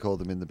deals, they call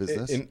them in the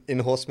business.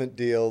 Endorsement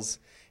deals.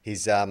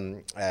 He's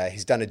done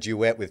a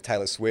duet with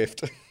Taylor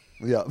Swift.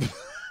 Yeah.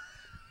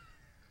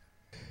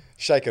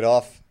 Shake It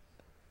Off.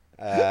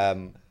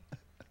 And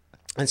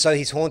so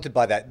he's haunted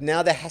by that.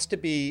 Now there has to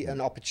be an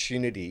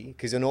opportunity,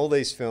 because in all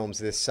these films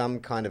there's some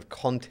kind of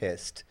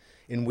contest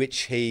in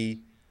which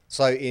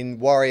so in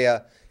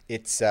Warrior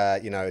it's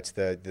it's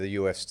the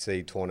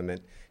UFC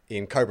tournament.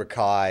 In Cobra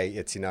Kai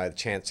it's the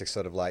chance to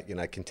sort of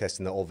contest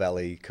in the All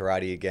Valley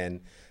Karate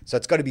again. So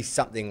it's got to be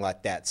something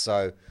like that.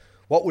 So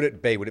what would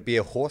it be? Would it be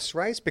a horse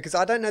race? Because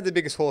I don't know the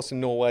biggest horse in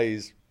Norway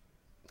is.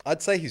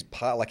 I'd say he's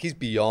he's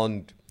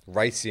beyond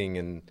racing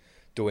and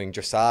doing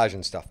dressage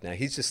and stuff now.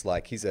 He's just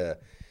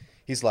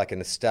he's like an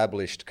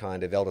established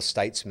kind of elder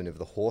statesman of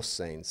the horse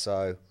scene.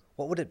 So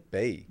what would it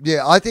be?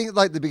 Yeah, I think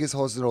the biggest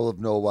horse in all of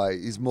Norway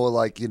is more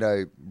like,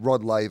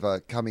 Rod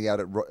Laver coming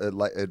out at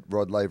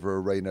Rod Laver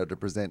Arena to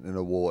present an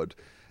award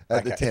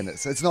at the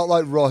tennis. It's not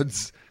like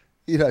Rod's,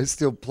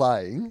 still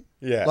playing.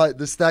 Yeah. Like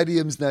the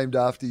stadium's named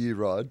after you,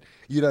 Rod.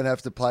 You don't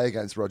have to play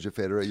against Roger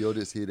Federer. You're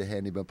just here to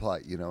hand him a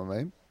plate. You know what I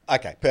mean?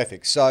 Okay,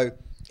 perfect. So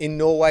in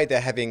Norway, they're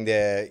having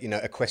their,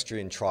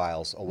 equestrian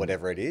trials or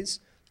whatever it is.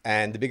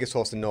 And the biggest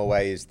horse in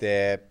Norway is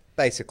there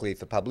basically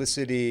for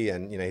publicity,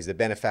 and he's the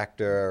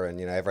benefactor, and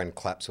everyone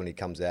claps when he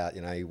comes out.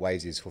 He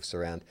waves his hoofs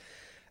around.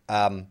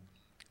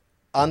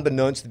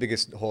 Unbeknownst to the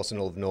biggest horse in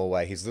all of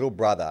Norway, his little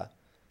brother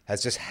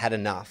has just had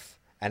enough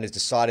and has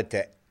decided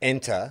to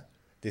enter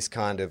this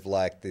kind of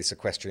this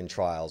equestrian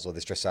trials or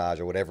this dressage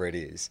or whatever it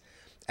is.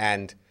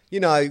 And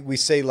we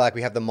see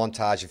we have the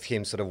montage of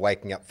him sort of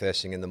waking up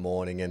first thing in the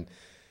morning, and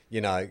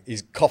he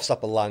coughs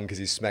up a lung because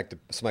he's smoked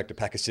a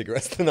pack of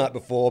cigarettes the night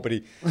before, but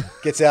he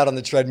gets out on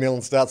the treadmill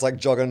and starts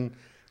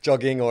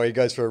jogging, or he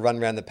goes for a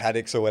run around the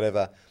paddocks or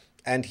whatever.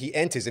 And he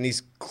enters, and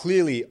he's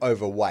clearly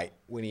overweight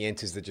when he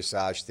enters the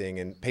dressage thing,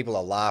 and people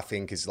are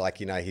laughing because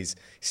his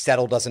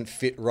saddle doesn't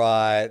fit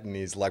right, and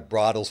his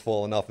bridle's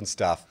fallen off and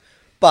stuff.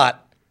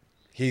 But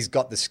he's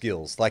got the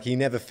skills. You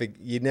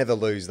never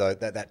lose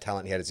that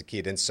talent he had as a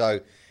kid, and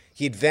so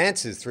he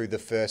advances through the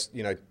first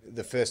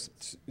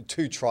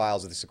two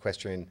trials of this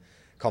equestrian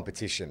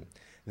competition.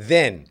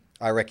 Then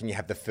I reckon you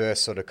have the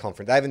first sort of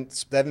conference.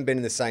 They haven't been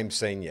in the same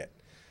scene yet.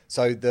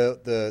 So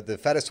the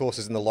fattest horse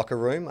is in the locker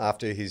room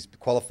after he's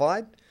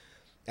qualified,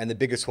 and the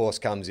biggest horse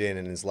comes in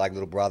and is like,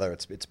 little brother,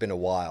 it's been a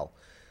while.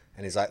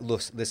 And he's like,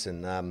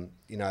 listen,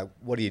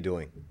 what are you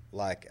doing?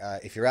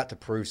 If you're out to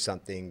prove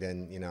something,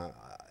 then,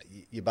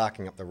 you're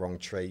barking up the wrong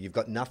tree. You've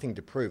got nothing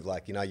to prove.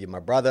 You're my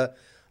brother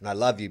and I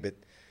love you, but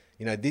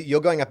you're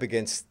going up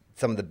against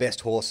some of the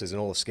best horses in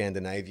all of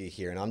Scandinavia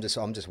here, and I'm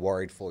just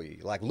worried for you.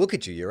 Look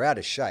at you, you're out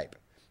of shape.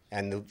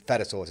 And the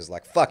fattest horse is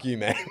like, fuck you,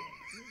 man.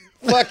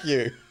 Fuck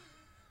you.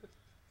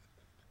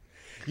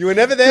 You were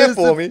never there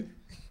for me.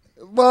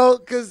 Well,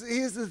 because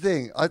here's the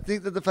thing. I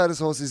think that the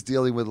fattest horse is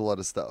dealing with a lot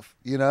of stuff,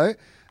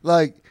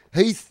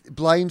 He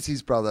blames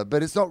his brother,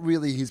 but it's not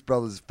really his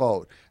brother's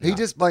fault. He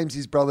just blames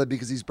his brother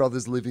because his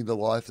brother's living the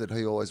life that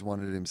he always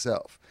wanted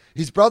himself.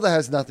 His brother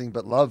has nothing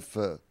but love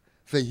for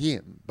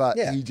him, but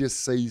he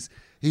just sees,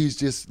 he's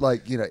just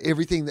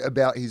everything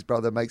about his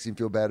brother makes him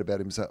feel bad about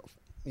himself.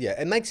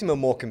 Yeah, it makes him a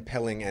more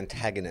compelling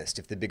antagonist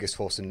if the biggest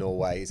horse in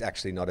Norway is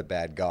actually not a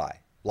bad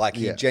guy.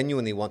 He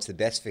genuinely wants the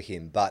best for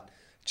him, but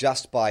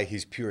just by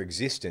his pure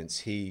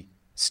existence, he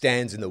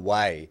stands in the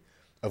way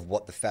of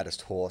what the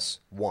fattest horse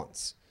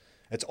wants.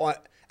 It's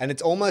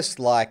almost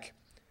like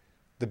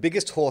the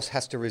biggest horse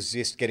has to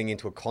resist getting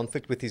into a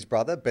conflict with his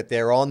brother, but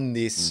they're on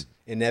this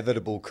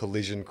inevitable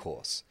collision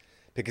course.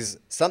 Because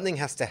something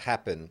has to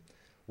happen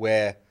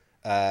where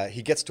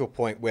he gets to a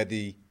point where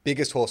the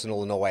biggest horse in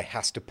all of Norway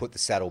has to put the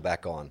saddle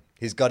back on.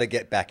 He's got to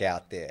get back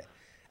out there.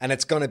 And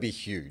it's going to be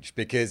huge,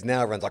 because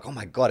now everyone's like, oh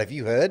my God, have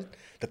you heard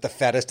that the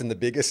fattest and the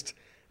biggest,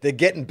 they're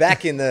getting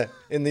back in the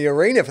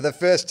arena for the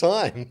first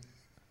time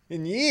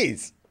in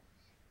years.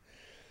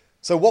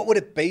 So what would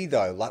it be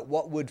though?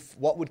 What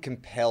would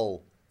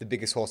compel the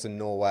biggest horse in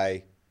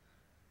Norway?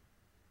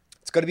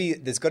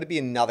 There's got to be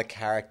another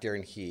character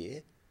in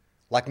here.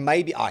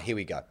 Here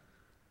we go.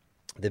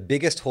 The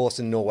biggest horse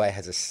in Norway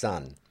has a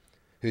son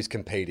who's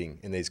competing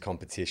in these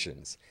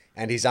competitions.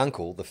 And his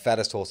uncle, the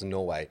fattest horse in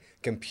Norway,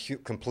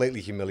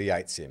 completely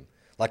humiliates him,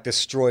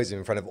 destroys him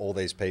in front of all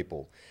these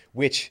people,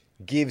 which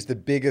gives the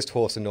biggest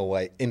horse in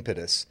Norway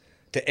impetus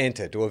to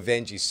enter, to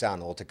avenge his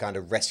son, or to kind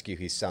of rescue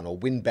his son, or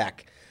win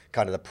back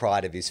kind of the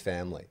pride of his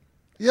family.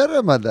 Yeah, I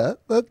don't mind that.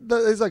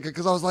 That is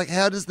because I was like,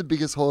 how does the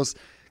biggest horse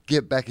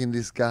get back in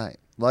this game?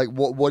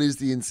 What is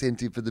the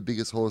incentive for the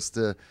biggest horse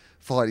to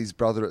fight his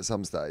brother at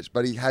some stage?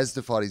 But he has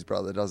to fight his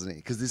brother, doesn't he?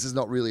 Because this is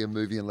not really a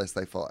movie unless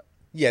they fight.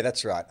 Yeah,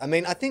 that's right. I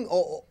mean, I think,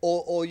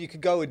 or you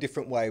could go a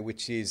different way,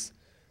 which is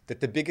that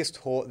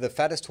the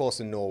fattest horse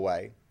in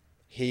Norway,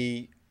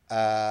 he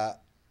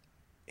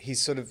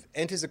sort of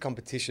enters a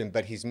competition,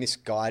 but he's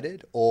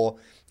misguided, or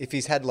if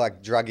he's had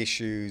like drug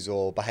issues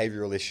or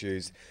behavioral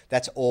issues,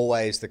 that's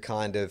always the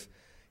kind of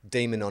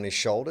demon on his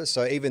shoulders.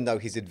 So even though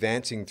he's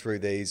advancing through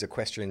these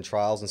equestrian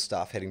trials and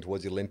stuff, heading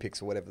towards the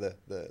Olympics or whatever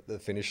the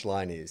finish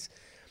line is,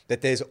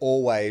 that there's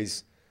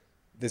always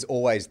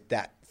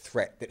that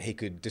threat that he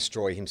could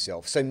destroy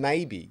himself. So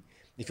maybe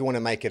if you want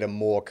to make it a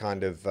more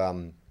kind of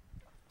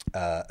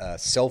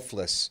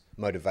selfless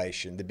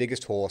motivation, the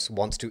biggest horse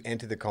wants to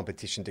enter the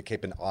competition to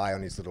keep an eye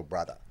on his little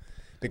brother,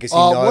 because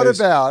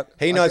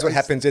he knows what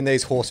happens in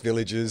these horse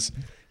villages.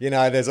 You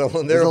know, there's a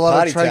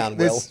party town.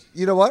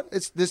 You know what?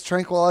 There's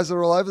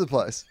tranquilizer all over the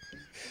place.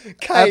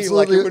 K,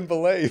 like you wouldn't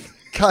believe.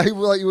 K,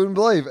 like you wouldn't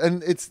believe,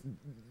 and it's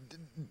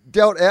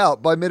dealt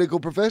out by medical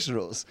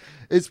professionals.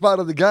 It's part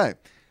of the game.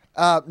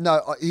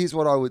 No, here's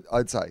what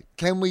I'd say.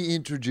 Can we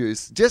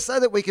introduce, just so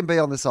that we can be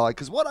on the side,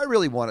 because what I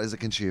really want as a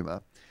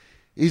consumer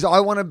is I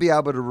want to be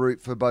able to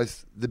root for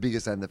both the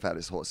biggest and the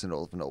fattest horse in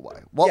all of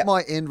Norway.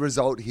 My end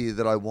result here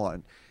that I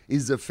want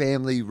is the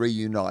family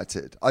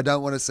reunited. I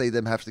don't want to see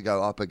them have to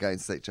go up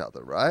against each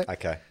other, right?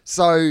 Okay.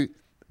 So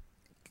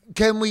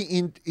can we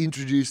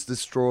introduce the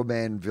straw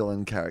man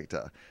villain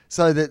character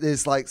so that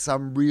there's like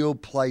some real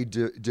play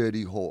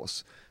dirty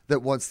horse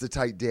that wants to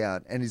take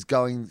down and is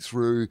going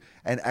through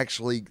and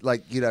actually,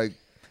 like, you know,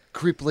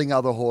 crippling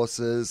other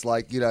horses,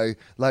 like, you know,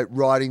 like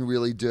riding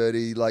really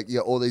dirty, like, yeah,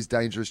 all these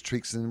dangerous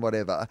tricks and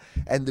whatever.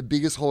 And the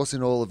biggest horse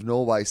in all of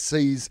Norway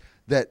sees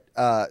that,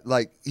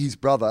 like, his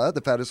brother,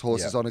 the fattest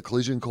horse, is on a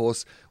collision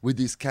course with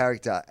this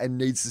character and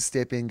needs to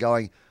step in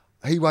going,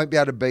 he won't be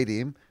able to beat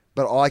him,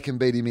 but I can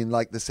beat him in,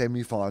 like, the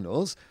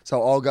semi-finals,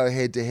 so I'll go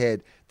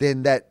head-to-head.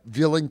 Then that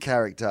villain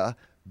character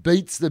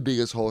beats the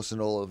biggest horse in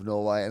all of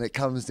Norway, and it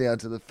comes down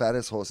to the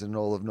fattest horse in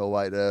all of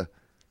Norway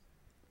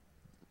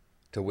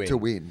to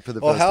win for the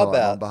first time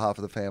on behalf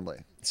of the family.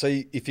 So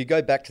if you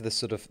go back to the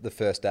sort of the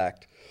first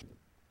act,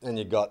 and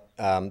you got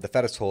the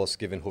fattest horse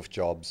given hoof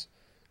jobs,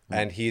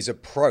 and he's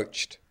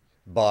approached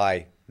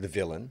by the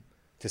villain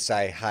to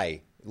say,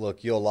 hey,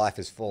 look, your life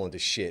has fallen to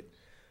shit,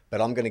 but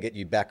I'm going to get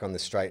you back on the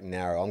straight and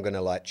narrow. I'm going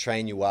to like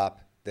train you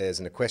up. There's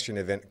an equestrian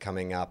event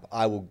coming up.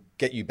 I will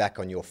get you back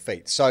on your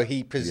feet. So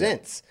he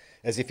presents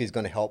as if he's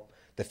going to help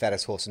the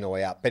fattest horse in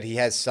Norway out, but he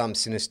has some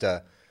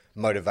sinister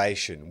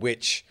motivation,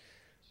 which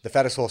the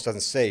fattest horse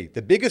doesn't see.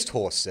 The biggest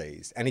horse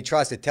sees, and he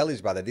tries to tell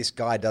his brother, this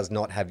guy does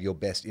not have your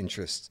best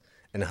interests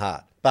in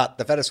heart. But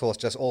the fattest horse,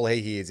 just all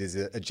he hears is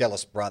a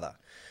jealous brother.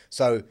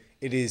 So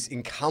it is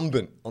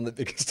incumbent on the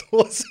biggest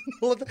horse.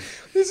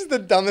 This is the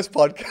dumbest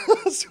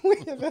podcast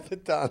we have ever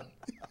done,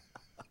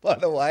 by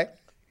the way.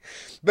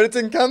 But it's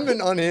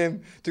incumbent on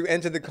him to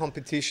enter the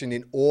competition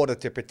in order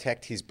to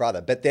protect his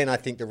brother. But then I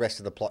think the rest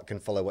of the plot can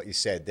follow what you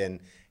said. Then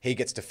he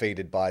gets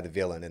defeated by the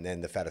villain, and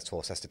then the fattest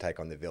horse has to take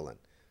on the villain.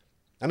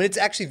 I mean, it's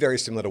actually very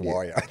similar to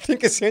Warrior. I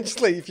think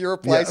essentially, if you're a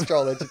place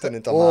stroller, just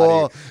an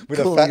Marty with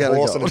a fat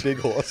horse and a big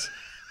horse.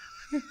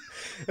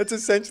 That's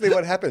essentially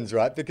what happens,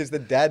 right? Because the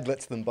dad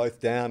lets them both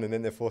down, and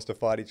then they're forced to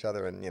fight each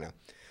other, and you know.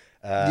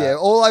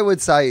 All I would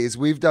say is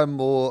we've done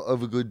more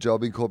of a good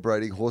job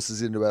incorporating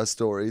horses into our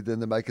story than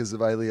the makers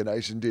of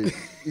Alienation did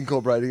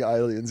incorporating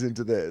aliens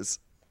into theirs.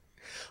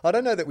 I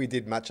don't know that we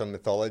did much on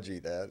mythology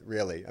there,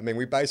 really. I mean,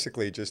 we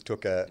basically just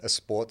took a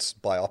sports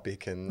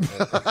biopic and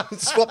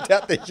swapped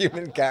out the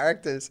human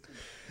characters.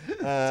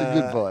 It's a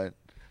good point.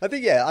 I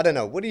think, I don't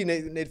know. What do you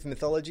need for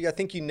mythology? I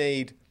think you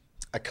need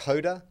a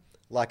coda,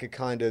 like a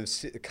kind of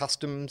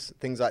customs,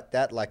 things like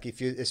that. Like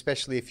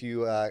especially if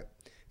you are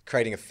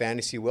creating a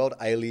fantasy world,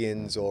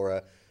 aliens or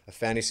a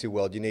fantasy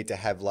world, you need to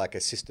have like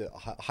a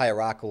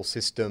hierarchical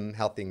system,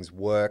 how things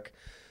work.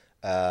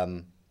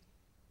 What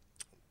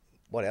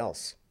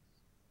else?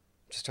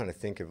 Just trying to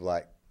think of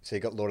so you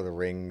got Lord of the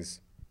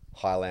Rings,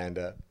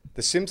 Highlander,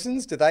 The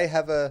Simpsons. Do they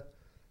have a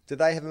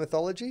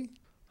mythology?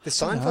 Does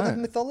Seinfeld have a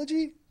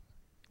mythology?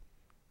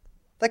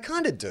 They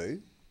kind of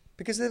do,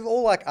 because they're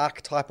all like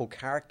archetypal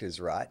characters,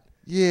 right?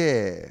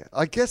 Yeah,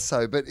 I guess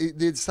so. But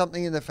there's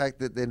something in the fact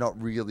that they're not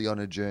really on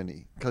a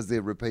journey because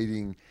they're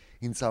repeating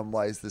in some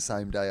ways the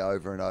same day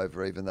over and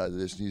over, even though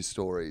there's new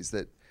stories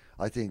that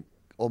I think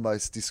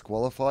almost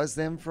disqualifies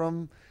them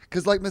from.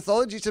 Because like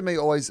mythology to me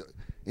always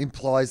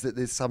implies that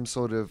there's some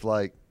sort of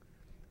like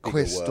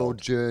quest or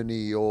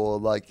journey, or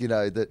like, you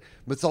know, that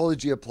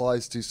mythology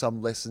applies to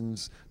some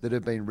lessons that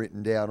have been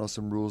written down or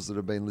some rules that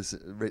have been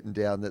written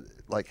down that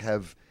like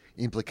have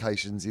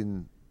implications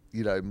in,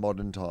 you know,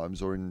 modern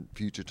times or in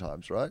future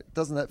times, right?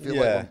 Doesn't that feel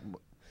like...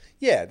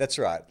 Yeah, that's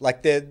right.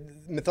 Like the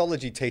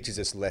mythology teaches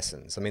us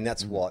lessons. I mean,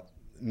 that's what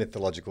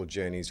mythological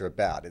journeys are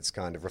about. It's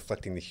kind of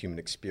reflecting the human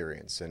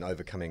experience and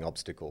overcoming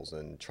obstacles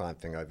and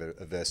triumphing over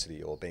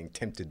adversity or being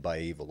tempted by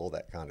evil, all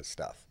that kind of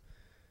stuff.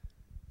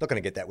 Not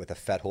going to get that with a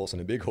fat horse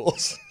and a big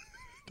horse.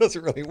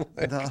 Doesn't really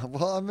work. No,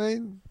 well, I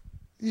mean,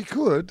 you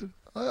could.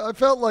 I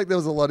felt like there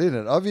was a lot in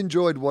it. I've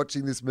enjoyed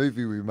watching this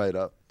movie we made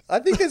up. I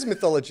think there's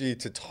mythology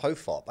to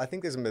Tofop. I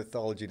think there's a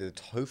mythology to the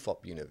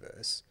Tofop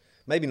universe.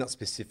 Maybe not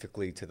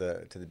specifically to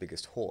the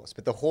biggest horse,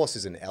 but the horse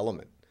is an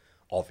element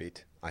of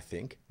it, I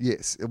think.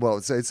 Yes,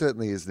 well, so it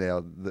certainly is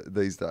now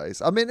these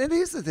days. I mean, and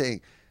here's the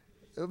thing.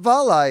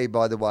 Valet,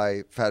 by the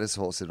way, fattest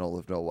horse in all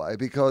of Norway,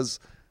 because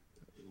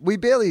we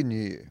barely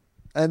knew you.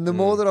 And the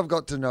more that I've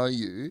got to know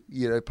you,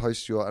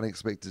 post your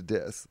unexpected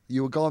death,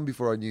 you were gone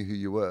before I knew who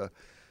you were.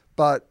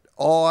 But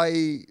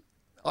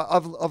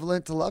I've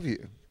learnt to love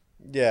you.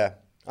 Yeah.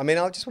 I mean,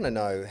 I just want to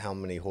know how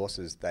many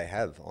horses they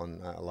have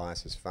on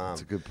Elias's farm.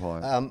 That's a good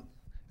point.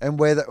 And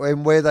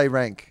where they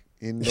rank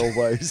in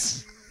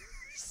Norway's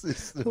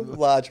system.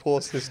 Large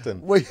horse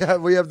system. We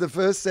have the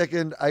first,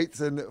 second,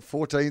 8th and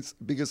 14th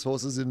biggest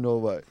horses in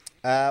Norway.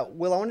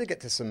 Well, I want to get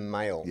to some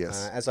mail.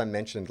 Yes. As I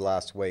mentioned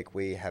last week,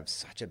 we have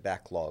such a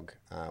backlog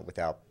with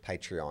our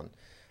Patreon.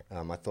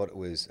 I thought it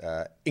was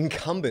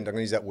incumbent, I'm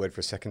going to use that word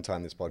for a second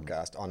time this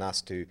podcast, on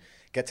us to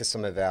get to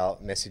some of our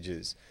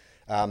messages.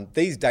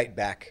 These date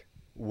back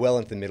well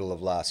into the middle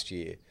of last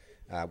year,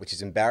 which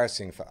is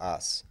embarrassing for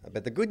us.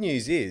 But the good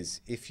news is,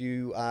 if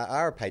you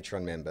are a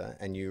Patreon member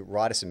and you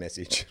write us a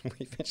message, we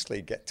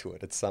eventually get to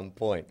it at some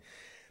point,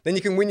 then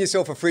you can win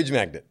yourself a fridge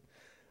magnet.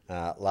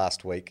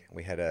 Last week,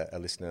 we had a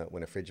listener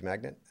win a fridge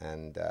magnet,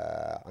 and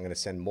I'm going to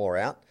send more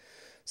out.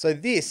 So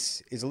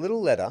this is a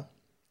little letter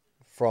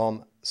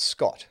from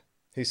Scott,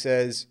 who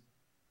says,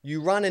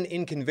 "You run an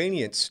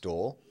inconvenience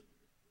store.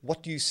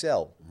 What do you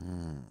sell?"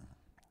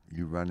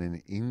 You run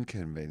an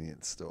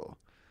inconvenience store.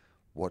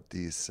 What do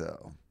you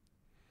sell?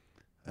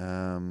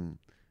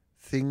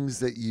 Things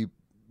that you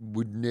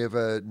would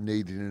never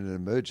need in an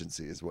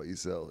emergency is what you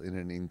sell in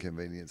an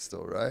inconvenience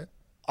store, right?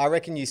 I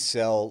reckon you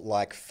sell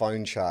like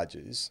phone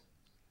chargers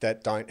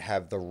that don't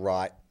have the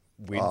right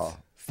width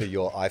for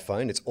your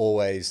iPhone. It's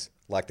always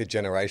like the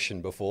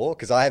generation before,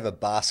 because I have a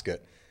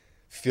basket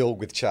filled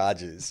with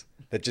chargers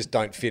that just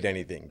don't fit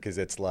anything because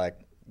it's like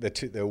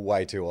they're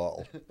way too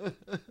old.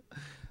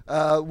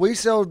 We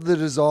sell the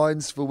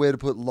designs for where to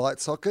put light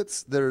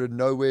sockets that are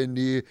nowhere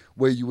near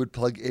where you would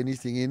plug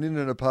anything in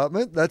an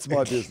apartment. That's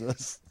my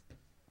business.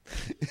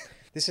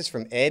 This is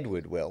from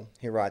Edward Will.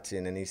 He writes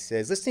in and he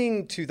says,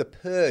 "Listening to the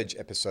Purge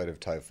episode of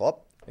Tofop,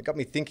 it got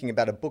me thinking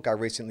about a book I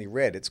recently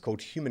read. It's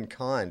called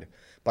Humankind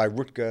by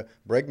Rutger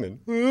Bregman."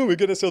 Oh, we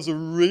get ourselves a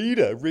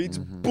reader, reads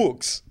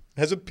books,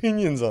 has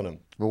opinions on them.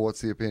 Well,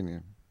 what's the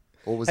opinion?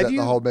 Or was Have that you-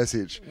 the whole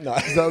message? No.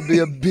 That would be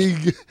a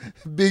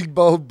big,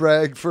 bold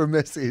brag for a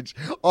message.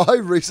 I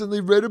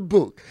recently read a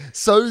book.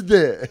 So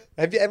there.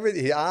 Have you ever,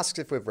 he asks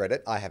if we've read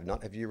it. I have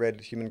not. Have you read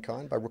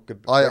Humankind by Rutger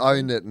I Bregman?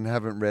 own it and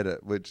haven't read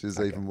it, which is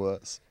even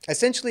worse.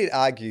 Essentially, it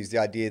argues the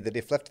idea that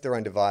if left to their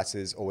own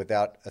devices or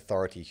without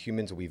authority,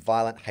 humans will be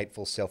violent,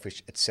 hateful,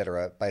 selfish,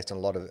 etc., based on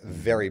a lot of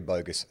very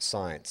bogus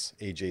science,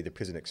 e.g. the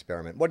prison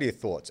experiment. What are your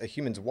thoughts? Are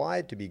humans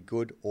wired to be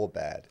good or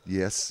bad?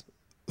 Yes.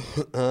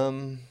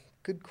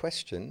 Good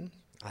question.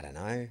 I don't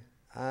know.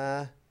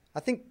 I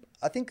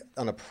think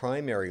on a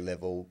primary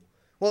level,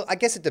 well, I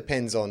guess it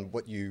depends on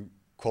what you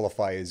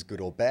qualify as good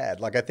or bad.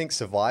 Like, I think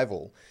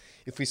survival,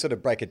 if we sort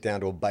of break it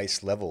down to a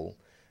base level,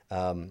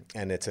 and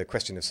it's a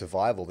question of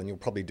survival, then you'll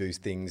probably do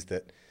things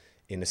that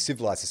in a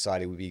civilized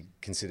society would be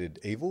considered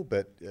evil,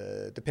 but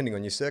depending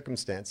on your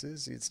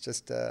circumstances, it's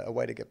just a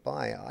way to get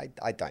by.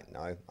 I don't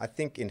know. I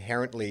think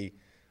inherently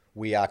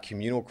we are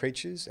communal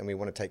creatures and we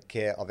want to take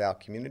care of our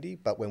community,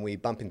 but when we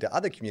bump into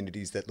other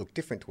communities that look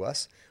different to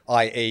us,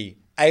 i.e.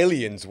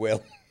 aliens,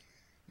 well,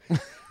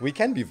 we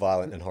can be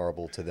violent and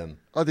horrible to them.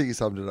 I think you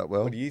summed it up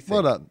well. What do you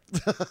think? Well done.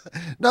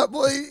 No,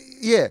 well,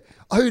 yeah.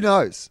 Who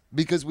knows?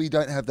 Because we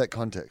don't have that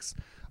context.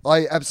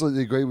 I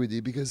absolutely agree with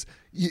you, because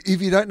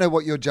if you don't know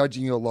what you're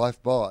judging your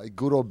life by,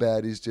 good or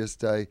bad is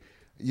just a,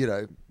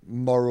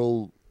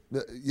 moral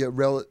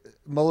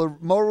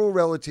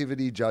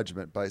relativity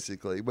judgment,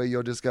 basically, where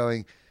you're just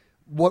going,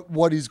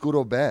 what is good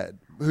or bad?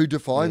 Who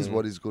defines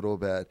what is good or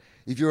bad?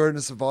 If you're in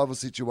a survival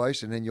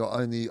situation and your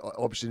only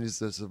option is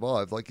to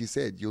survive, like you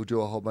said, you'll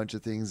do a whole bunch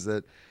of things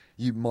that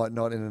you might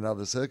not in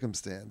another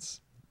circumstance.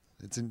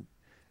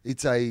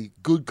 It's a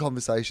good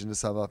conversation to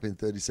sum up in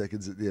 30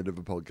 seconds at the end of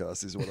a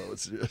podcast is what I would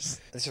suggest.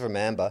 This is from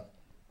Amber.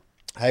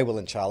 "Hey, Will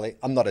and Charlie,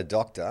 I'm not a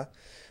doctor,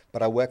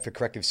 but I work for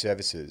corrective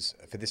services.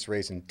 For this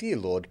reason, dear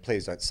Lord,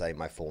 please don't say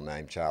my full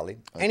name, Charlie.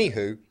 Okay.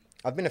 Anywho,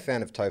 I've been a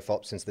fan of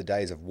Tofop since the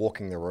days of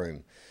walking the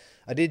room.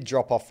 I did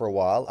drop off for a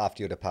while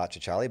after your departure,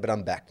 Charlie, but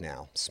I'm back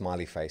now.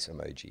 Smiley face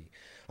emoji.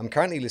 I'm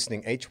currently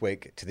listening each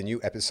week to the new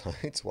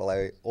episodes while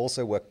I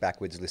also work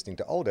backwards listening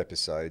to old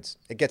episodes.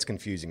 It gets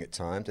confusing at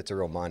times. It's a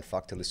real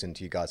mindfuck to listen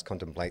to you guys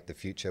contemplate the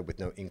future with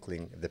no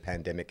inkling of the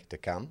pandemic to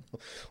come,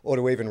 or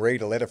to even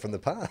read a letter from the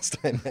past,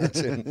 I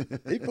imagine.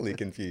 Equally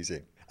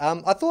confusing.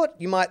 I thought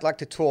you might like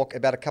to talk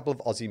about a couple of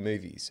Aussie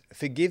movies.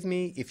 Forgive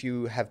me if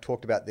you have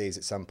talked about these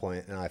at some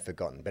point and I've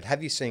forgotten, but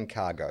have you seen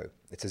Cargo?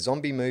 It's a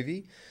zombie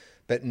movie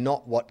but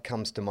not what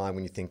comes to mind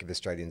when you think of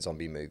Australian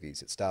zombie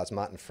movies. It stars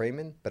Martin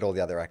Freeman, but all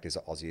the other actors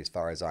are Aussie as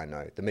far as I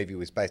know. The movie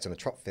was based on a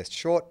Tropfest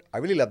short. I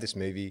really love this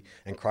movie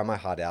and cry my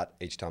heart out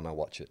each time I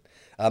watch it.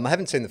 I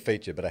haven't seen the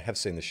feature, but I have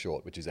seen the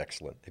short, which is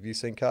excellent. Have you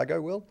seen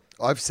Cargo, Will?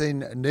 I've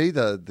seen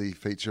neither the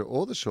feature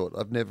or the short.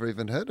 I've never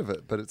even heard of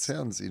it, but it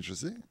sounds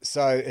interesting.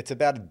 So it's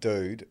about a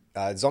dude,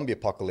 zombie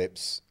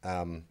apocalypse.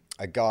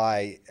 A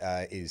guy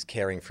is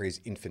caring for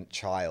his infant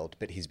child,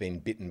 but he's been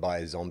bitten by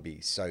a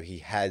zombie. So he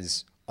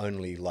has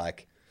only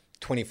like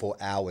 24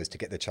 hours to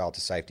get the child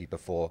to safety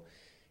before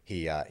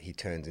he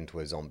turns into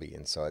a zombie.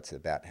 And so it's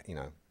about,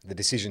 the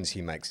decisions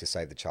he makes to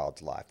save the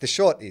child's life. The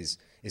short is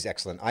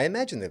excellent. I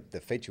imagine the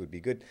feature would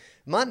be good.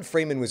 Martin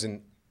Freeman was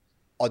an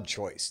odd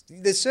choice.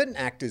 There's certain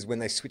actors when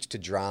they switch to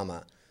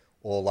drama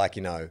or like,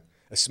 a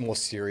more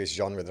serious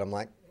genre that I'm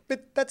like,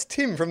 but that's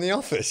Tim from The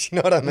Office. You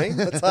know what I mean?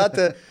 It's hard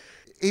to...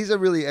 He's a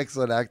really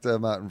excellent actor,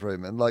 Martin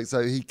Freeman.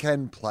 So he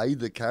can play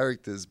the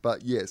characters,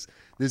 but yes,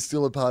 there's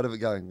still a part of it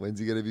going, when's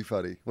he going to be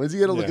funny? When's he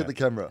going to look at the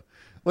camera?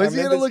 When's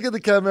he going to look at the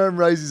camera and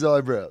raise his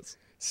eyebrows?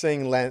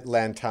 Seeing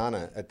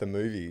Lantana at the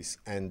movies,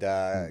 and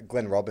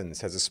Glenn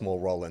Robbins has a small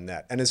role in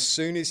that. And as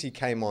soon as he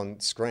came on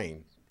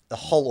screen, the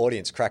whole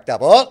audience cracked up.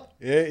 Oh,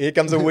 here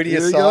comes a witty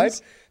aside.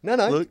 No,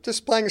 look.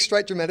 Just playing a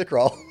straight dramatic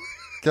role.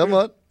 Come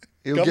on.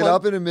 He'll get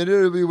up in a minute,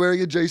 he'll be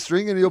wearing a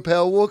G-string and he'll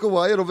power walk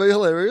away. It'll be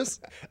hilarious.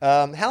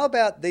 How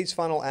about These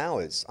Final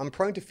Hours? I'm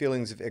prone to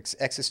feelings of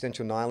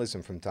existential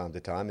nihilism from time to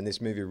time, and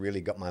this movie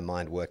really got my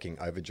mind working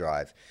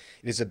overdrive.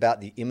 It is about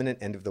the imminent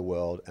end of the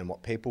world and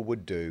what people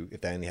would do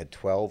if they only had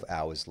 12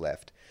 hours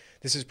left.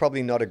 This is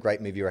probably not a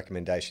great movie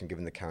recommendation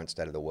given the current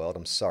state of the world.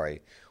 I'm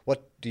sorry.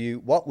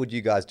 What would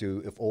you guys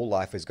do if all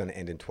life was going to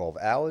end in 12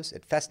 hours?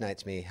 It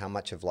fascinates me how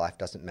much of life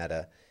doesn't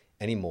matter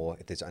anymore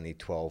if there's only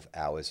 12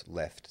 hours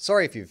left.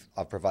 Sorry if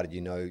I've provided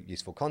you no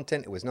useful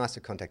content. It was nice to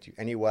contact you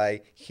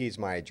anyway. Here's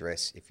my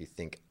address if you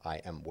think I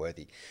am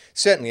worthy.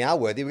 Certainly are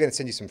worthy. We're going to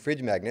send you some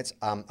fridge magnets.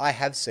 I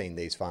have seen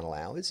These Final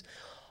Hours.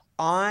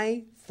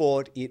 I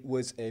thought it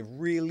was a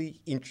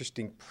really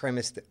interesting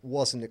premise that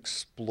wasn't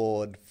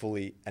explored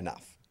fully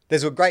enough.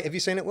 Have you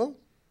seen it, Will?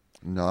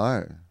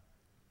 No.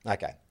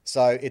 Okay.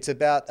 So it's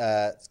about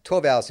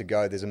 12 hours to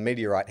go. There's a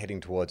meteorite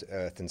heading towards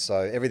Earth, and so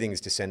everything is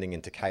descending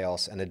into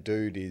chaos, and a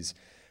dude is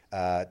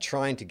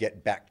trying to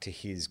get back to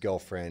his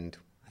girlfriend.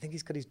 I think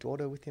he's got his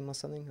daughter with him or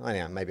something. I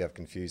don't know, maybe I've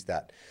confused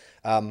that.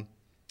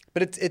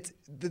 But it's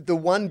the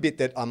one bit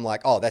that I'm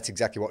like, oh, that's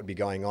exactly what would be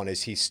going on,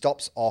 is he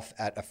stops off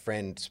at a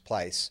friend's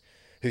place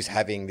who's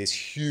having this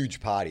huge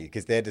party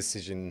because their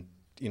decision,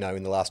 in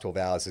the last 12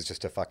 hours is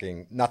just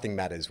nothing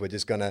matters. We're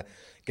just going to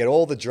get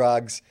all the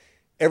drugs,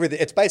 everything.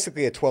 It's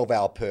basically a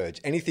 12-hour purge.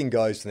 Anything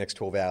goes for the next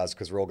 12 hours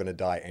because we're all going to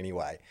die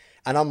anyway.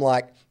 And I'm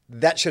like,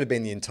 that should have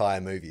been the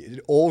entire movie. It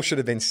all should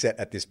have been set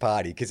at this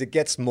party because it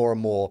gets more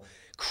and more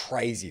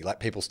crazy. Like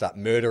people start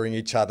murdering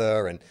each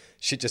other and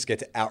shit just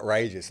gets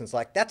outrageous. And it's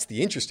like, that's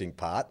the interesting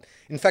part.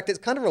 In fact,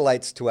 it kind of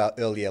relates to our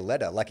earlier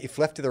letter. Like if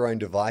left to their own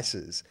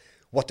devices,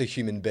 what do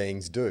human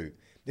beings do?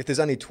 If there's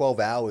only 12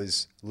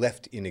 hours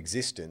left in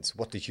existence,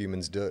 what do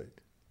humans do?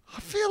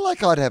 I feel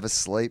like I'd have a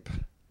sleep.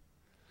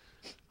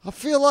 I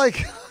feel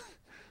like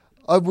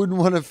I wouldn't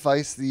want to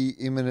face the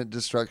imminent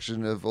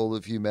destruction of all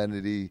of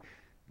humanity,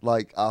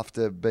 like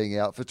after being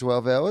out for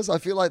 12 hours. I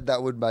feel like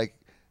that would make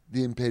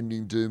the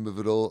impending doom of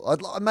it all.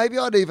 Maybe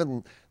I'd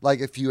even,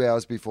 like a few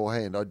hours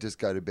beforehand, I'd just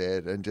go to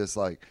bed and just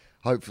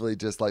hopefully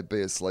just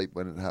be asleep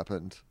when it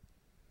happened.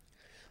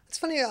 It's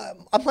funny,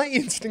 my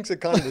instincts are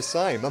kind of the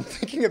same. I'm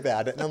thinking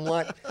about it and I'm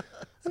like,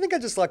 I think I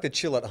just like to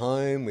chill at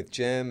home with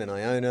Jem and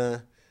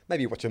Iona,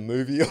 maybe watch a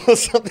movie or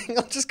something.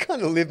 I'll just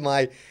kind of live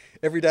my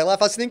everyday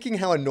life. I was thinking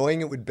how annoying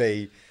it would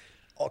be,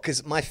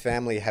 because my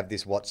family have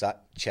this WhatsApp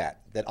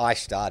chat that I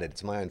started.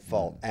 It's my own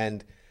fault.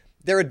 And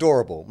they're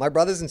adorable. My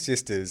brothers and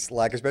sisters,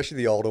 especially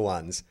the older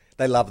ones,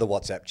 they love the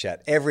WhatsApp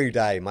chat. Every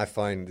day, my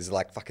phone is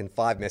fucking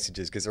 5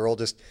 messages because they're all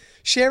just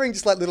sharing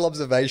little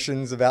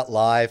observations about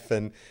life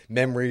and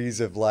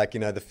memories of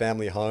the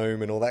family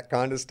home and all that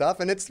kind of stuff.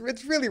 And it's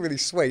really, really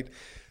sweet.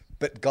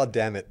 But God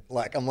damn it,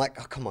 I'm like,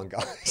 oh, come on,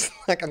 guys.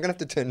 I'm going to have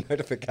to turn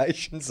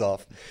notifications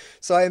off.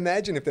 So I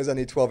imagine if there's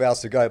only 12 hours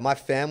to go, my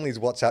family's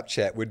WhatsApp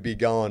chat would be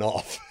going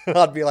off.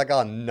 I'd be like,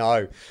 oh, no.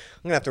 I'm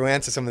going to have to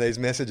answer some of these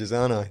messages,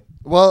 aren't I?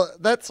 Well,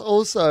 that's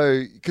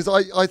also because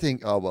I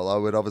think, I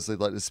would obviously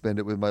like to spend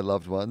it with my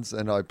loved ones,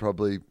 and I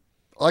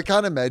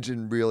can't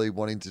imagine really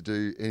wanting to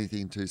do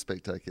anything too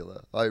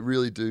spectacular. I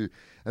really do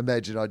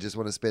imagine I just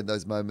want to spend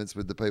those moments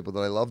with the people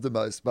that I love the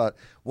most. But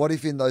what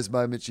if in those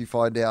moments you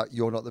find out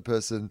you're not the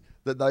person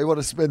that they want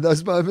to spend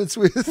those moments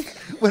with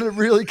when it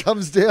really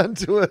comes down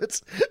to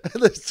it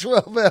and there's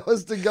 12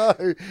 hours to go?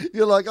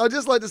 You're like, I'd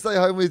just like to stay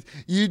home with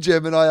you,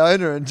 Jem, and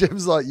Iona. And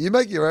Jem's like, you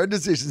make your own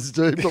decisions,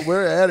 dude, but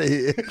we're out of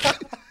here.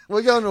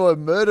 We're going to a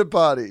murder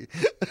party.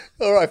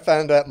 Or I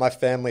found out my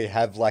family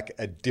have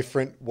a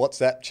different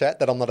WhatsApp chat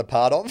that I'm not a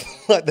part of.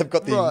 They've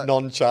got the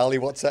non-Charlie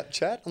WhatsApp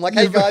chat. I'm like,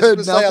 hey guys,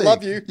 just say I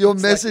love you. You're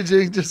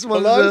messaging, just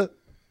wanted to...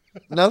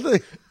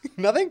 Nothing.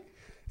 Nothing?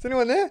 Is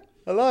anyone there?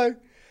 Hello?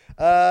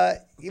 Do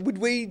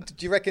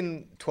you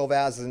reckon 12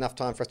 hours is enough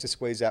time for us to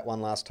squeeze out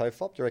one last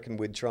TOEFOP? Do you reckon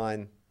we'd try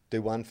and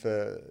do one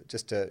for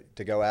just to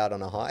go out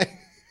on a high?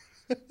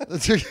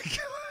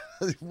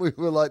 We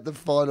were like the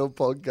final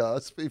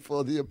podcast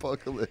before the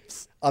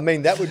apocalypse. I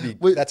mean, that would be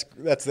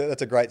that's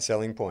a great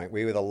selling point.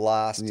 We were the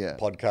last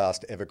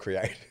podcast ever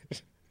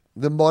created.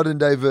 The modern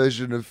day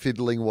version of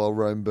fiddling while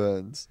Rome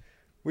burns.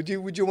 Would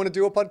you want to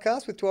do a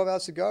podcast with 12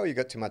 hours to go? Or you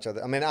got too much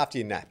other? I mean, after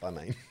your nap, I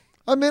mean.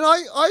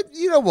 I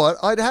you know what?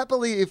 I'd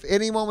happily, if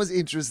anyone was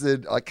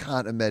interested, I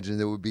can't imagine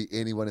there would be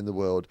anyone in the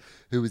world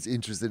who was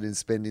interested in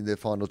spending their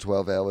final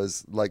 12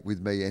 hours like with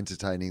me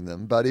entertaining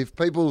them. But if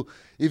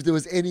there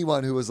was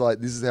anyone who was like,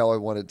 this is how I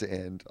want it to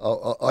end,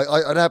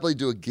 I'd happily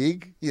do a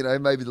gig,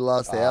 maybe the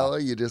last hour,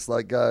 you just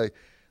like go,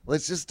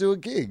 let's just do a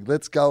gig.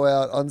 Let's go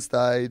out on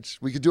stage.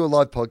 We could do a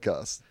live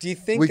podcast.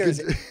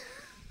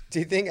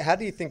 How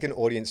do you think an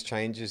audience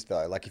changes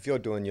though? Like if you're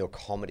doing your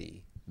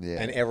comedy,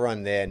 and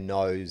everyone there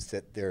knows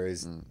that there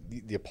is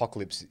the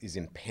apocalypse is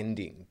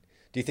impending.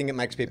 Do you think it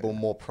makes people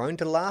more prone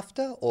to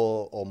laughter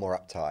or more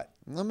uptight?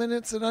 I mean,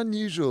 it's an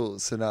unusual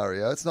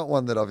scenario. It's not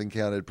one that I've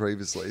encountered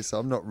previously, so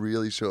I'm not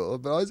really sure.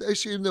 But I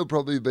assume there'll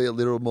probably be a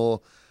little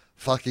more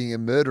fucking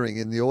and murdering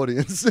in the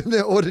audience than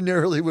there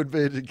ordinarily would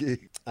be at a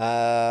gig.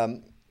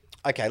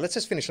 Okay, let's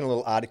just finish on a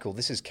little article.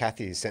 This is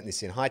Kathy who sent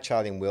this in. Hi,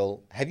 Charlie and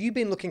Will. Have you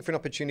been looking for an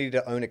opportunity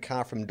to own a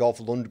car from Dolph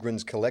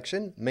Lundgren's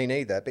collection? Me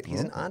neither, but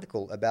here's an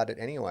article about it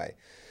anyway.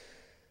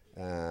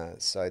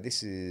 So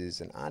this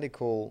is an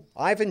article.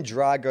 Ivan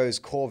Drago's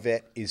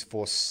Corvette is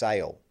for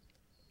sale.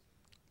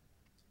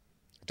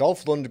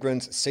 Dolph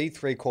Lundgren's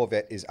C3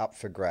 Corvette is up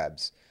for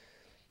grabs.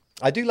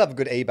 I do love a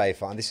good eBay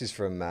find. This is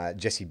from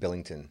Jesse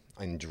Billington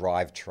in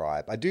Drive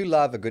Tribe. I do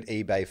love a good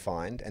eBay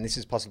find, and this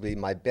is possibly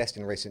my best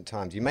in recent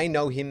times. You may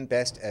know him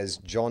best as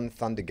John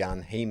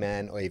Thundergun,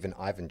 He-Man, or even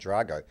Ivan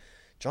Drago.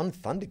 John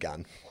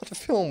Thundergun? What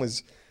film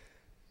was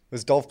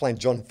Dolph playing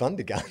John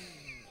Thundergun?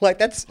 Like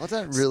that's... I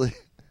don't really...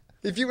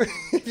 If you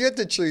had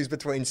to choose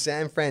between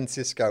San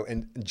Francisco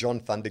and John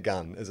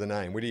Thundergun as a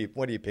name, what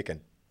are you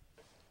picking?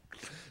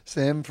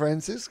 San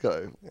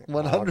Francisco,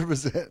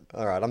 100%.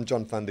 All right, I'm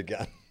John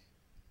Thundergun.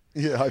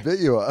 Yeah, I bet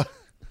you are.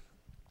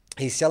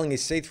 He's selling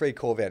his C3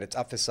 Corvette. It's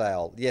up for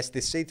sale. Yes,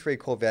 this C3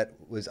 Corvette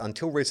was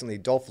until recently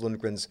Dolph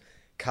Lundgren's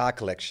car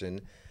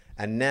collection,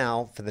 and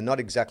now for the not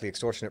exactly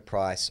extortionate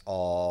price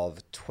of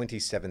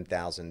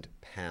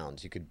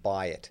 £27,000, you could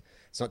buy it.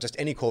 It's not just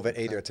any Corvette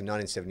either. It's a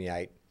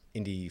 1978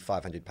 Indy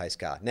 500 pace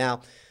car.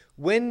 Now,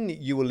 when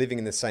you were living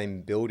in the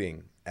same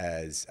building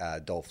as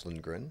Dolph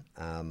Lundgren,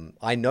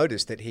 I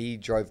noticed that he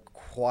drove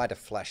quite a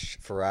flash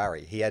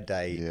Ferrari. He had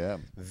a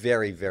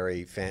very,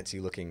 very fancy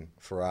looking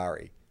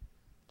Ferrari.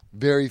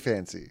 Very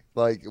fancy.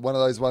 Like one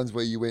of those ones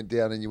where you went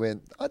down and you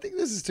went, I think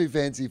this is too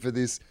fancy for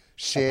this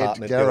shared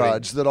apartment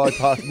garage building that I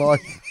parked my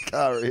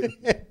car in.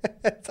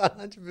 It's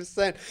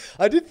 100%.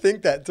 I did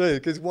think that too,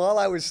 because while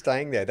I was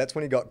staying there, that's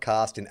when he got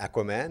cast in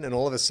Aquaman, and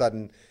all of a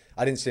sudden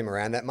I didn't see him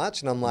around that much,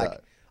 and I'm like,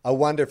 I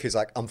wonder if he's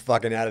like, I'm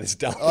fucking out of this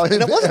dump. And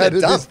it wasn't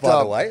a dump, by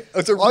the way.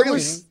 It's a really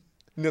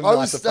I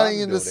was staying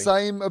in the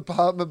same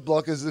apartment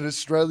block as an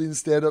Australian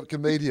stand-up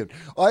comedian.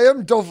 I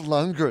am Dolph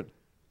Lundgren.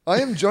 I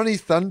am Johnny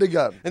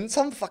Thundergun. And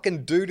some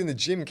fucking dude in the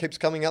gym keeps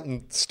coming up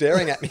and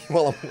staring at me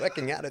while I'm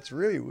working out. It's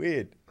really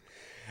weird.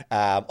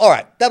 All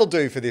right, that'll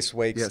do for this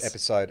week's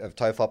episode of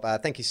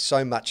TOEFOP. Thank you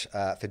so much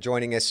for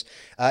joining us.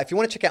 If you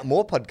want to check out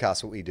more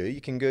podcasts, what we do,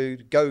 you can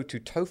go to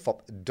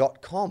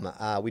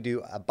TOEFOP.com. We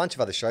do a bunch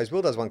of other shows.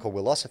 Will does one called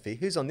Willosophy.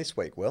 Who's on this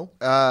week, Will?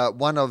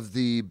 One of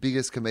the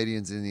biggest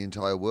comedians in the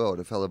entire world,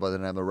 a fellow by the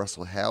name of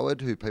Russell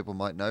Howard, who people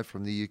might know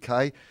from the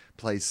UK.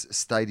 Plays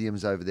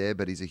stadiums over there,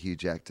 but he's a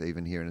huge act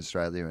even here in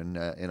Australia and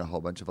in a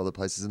whole bunch of other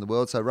places in the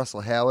world. So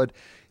Russell Howard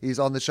is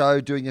on the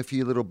show doing a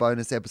few little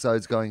bonus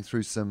episodes, going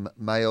through some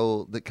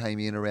mail that came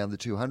in around the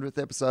 200th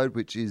episode,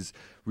 which is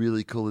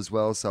really cool as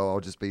well. So I'll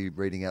just be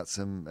reading out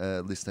some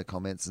listener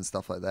comments and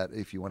stuff like that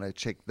if you want to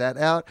check that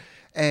out.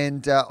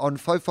 And on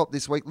FOFOP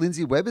this week,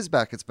 Lindsay Webber's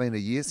back. It's been a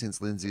year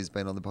since Lindsay's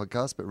been on the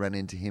podcast, but ran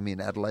into him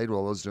in Adelaide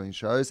while I was doing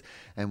shows,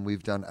 and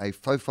we've done a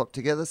FOFOP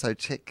together, so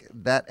check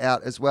that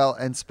out as well.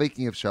 And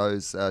speaking of shows,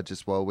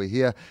 just while we're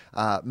here,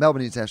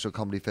 Melbourne International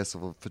Comedy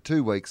Festival for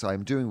 2 weeks.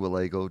 I'm doing Will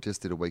Eagle,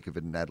 just did a week of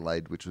it in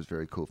Adelaide, which was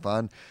very cool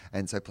fun.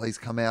 And so please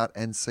come out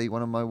and see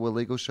one of my Will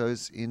Eagle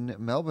shows in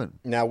Melbourne.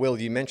 Now, Will,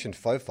 you mentioned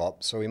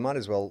FOFOP, so we might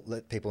as well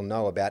let people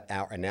know about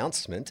our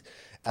announcement.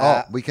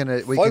 We can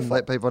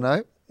let people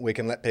know? We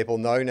can let people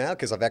know now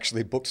because I've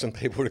actually booked some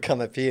people to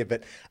come up here.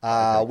 But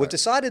we've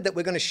decided that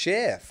we're going to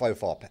share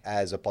FOFOP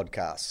as a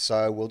podcast.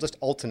 So we'll just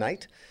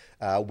alternate.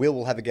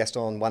 Will have a guest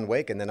on one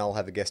week and then I'll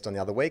have a guest on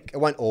the other week. It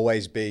won't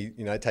always be,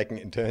 taking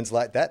it in turns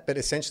like that. But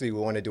essentially we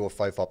want to do a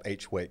FOFOP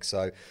each week.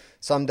 So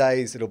some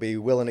days it'll be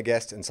Will and a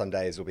guest and some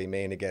days it'll be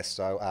me and a guest.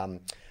 So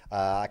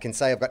I can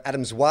say I've got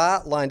Adam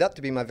Zwar lined up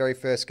to be my very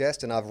first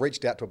guest, and I've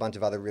reached out to a bunch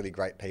of other really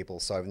great people.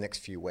 So over the next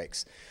few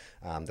weeks,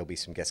 there'll be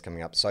some guests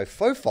coming up. So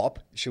FOFOP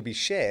should be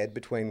shared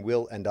between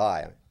Will and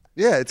I.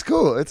 Yeah, it's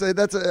cool.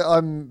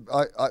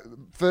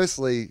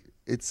 Firstly,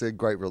 it's a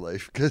great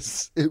relief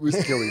because it was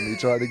killing me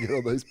trying to get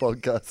all these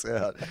podcasts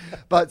out.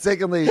 But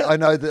secondly, I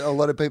know that a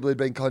lot of people had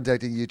been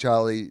contacting you,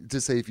 Charlie,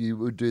 to see if you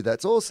would do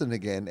That's Awesome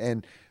again.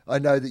 And I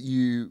know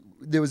that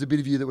there was a bit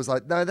of you that was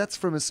like, no, that's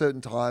from a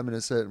certain time and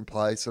a certain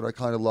place. And I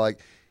kind of like,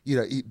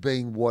 it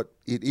being what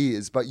it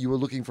is, but you were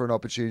looking for an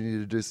opportunity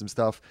to do some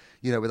stuff,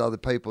 with other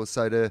people.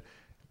 So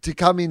to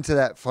come into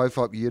that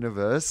FOFOP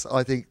universe,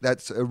 I think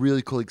that's a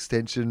really cool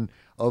extension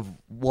of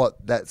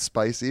what that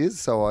space is.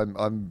 So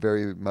I'm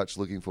very much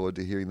looking forward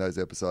to hearing those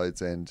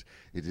episodes, and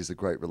it is a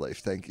great relief.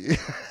 Thank you.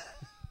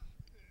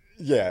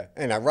 Yeah,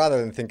 rather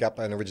than think up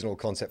an original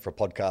concept for a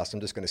podcast, I'm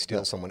just going to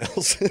steal someone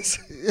else's.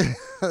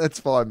 That's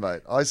fine,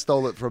 mate. I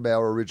stole it from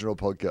our original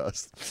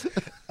podcast.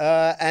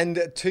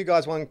 And Two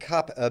Guys, One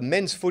Cup,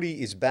 men's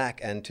footy is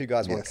back, and Two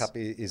Guys, One Cup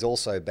is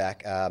also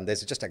back.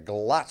 There's just a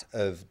glut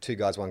of Two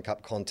Guys, One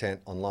Cup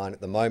content online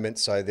at the moment.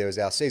 So there was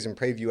our season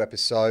preview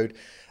episode.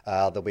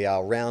 There'll be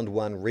our round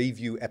one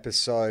review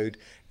episode.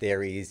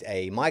 There is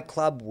a My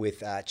Club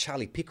with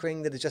Charlie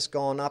Pickering that has just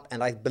gone up.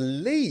 And I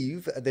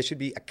believe there should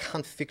be a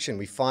cunt fiction.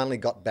 We finally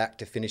got back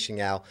to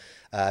finishing our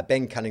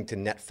Ben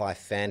Cunnington Nat 5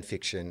 fan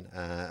fiction.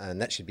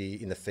 And that should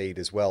be in the feed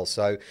as well.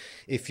 So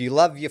if you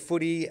love your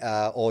footy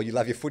or you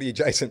love your footy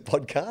adjacent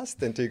podcast,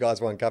 then Two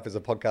Guys, One Cup is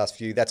a podcast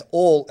for you. That's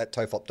all at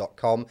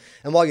tofop.com.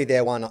 And while you're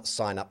there, why not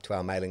sign up to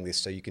our mailing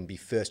list so you can be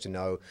first to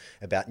know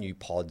about new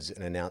pods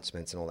and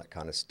announcements and all that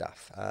kind of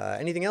stuff.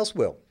 Anything else,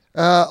 Will?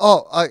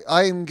 I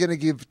am going to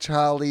give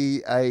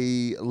Charlie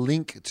a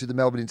link to the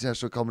Melbourne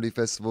International Comedy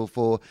Festival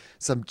for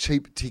some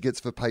cheap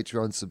tickets for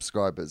Patreon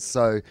subscribers.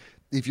 So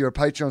if you're a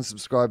Patreon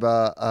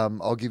subscriber,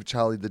 I'll give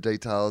Charlie the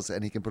details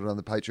and he can put it on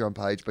the Patreon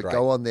page. But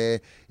Go on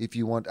there if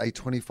you want a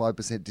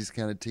 25%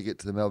 discounted ticket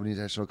to the Melbourne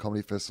International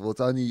Comedy Festival. It's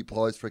only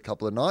closed for a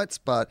couple of nights,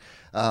 but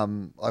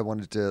I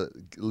wanted to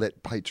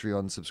let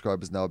Patreon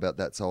subscribers know about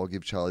that. So I'll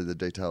give Charlie the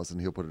details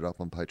and he'll put it up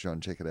on Patreon.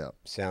 Check it out.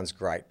 Sounds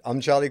great. I'm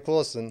Charlie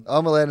Clausen.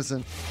 I'm Will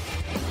Anderson.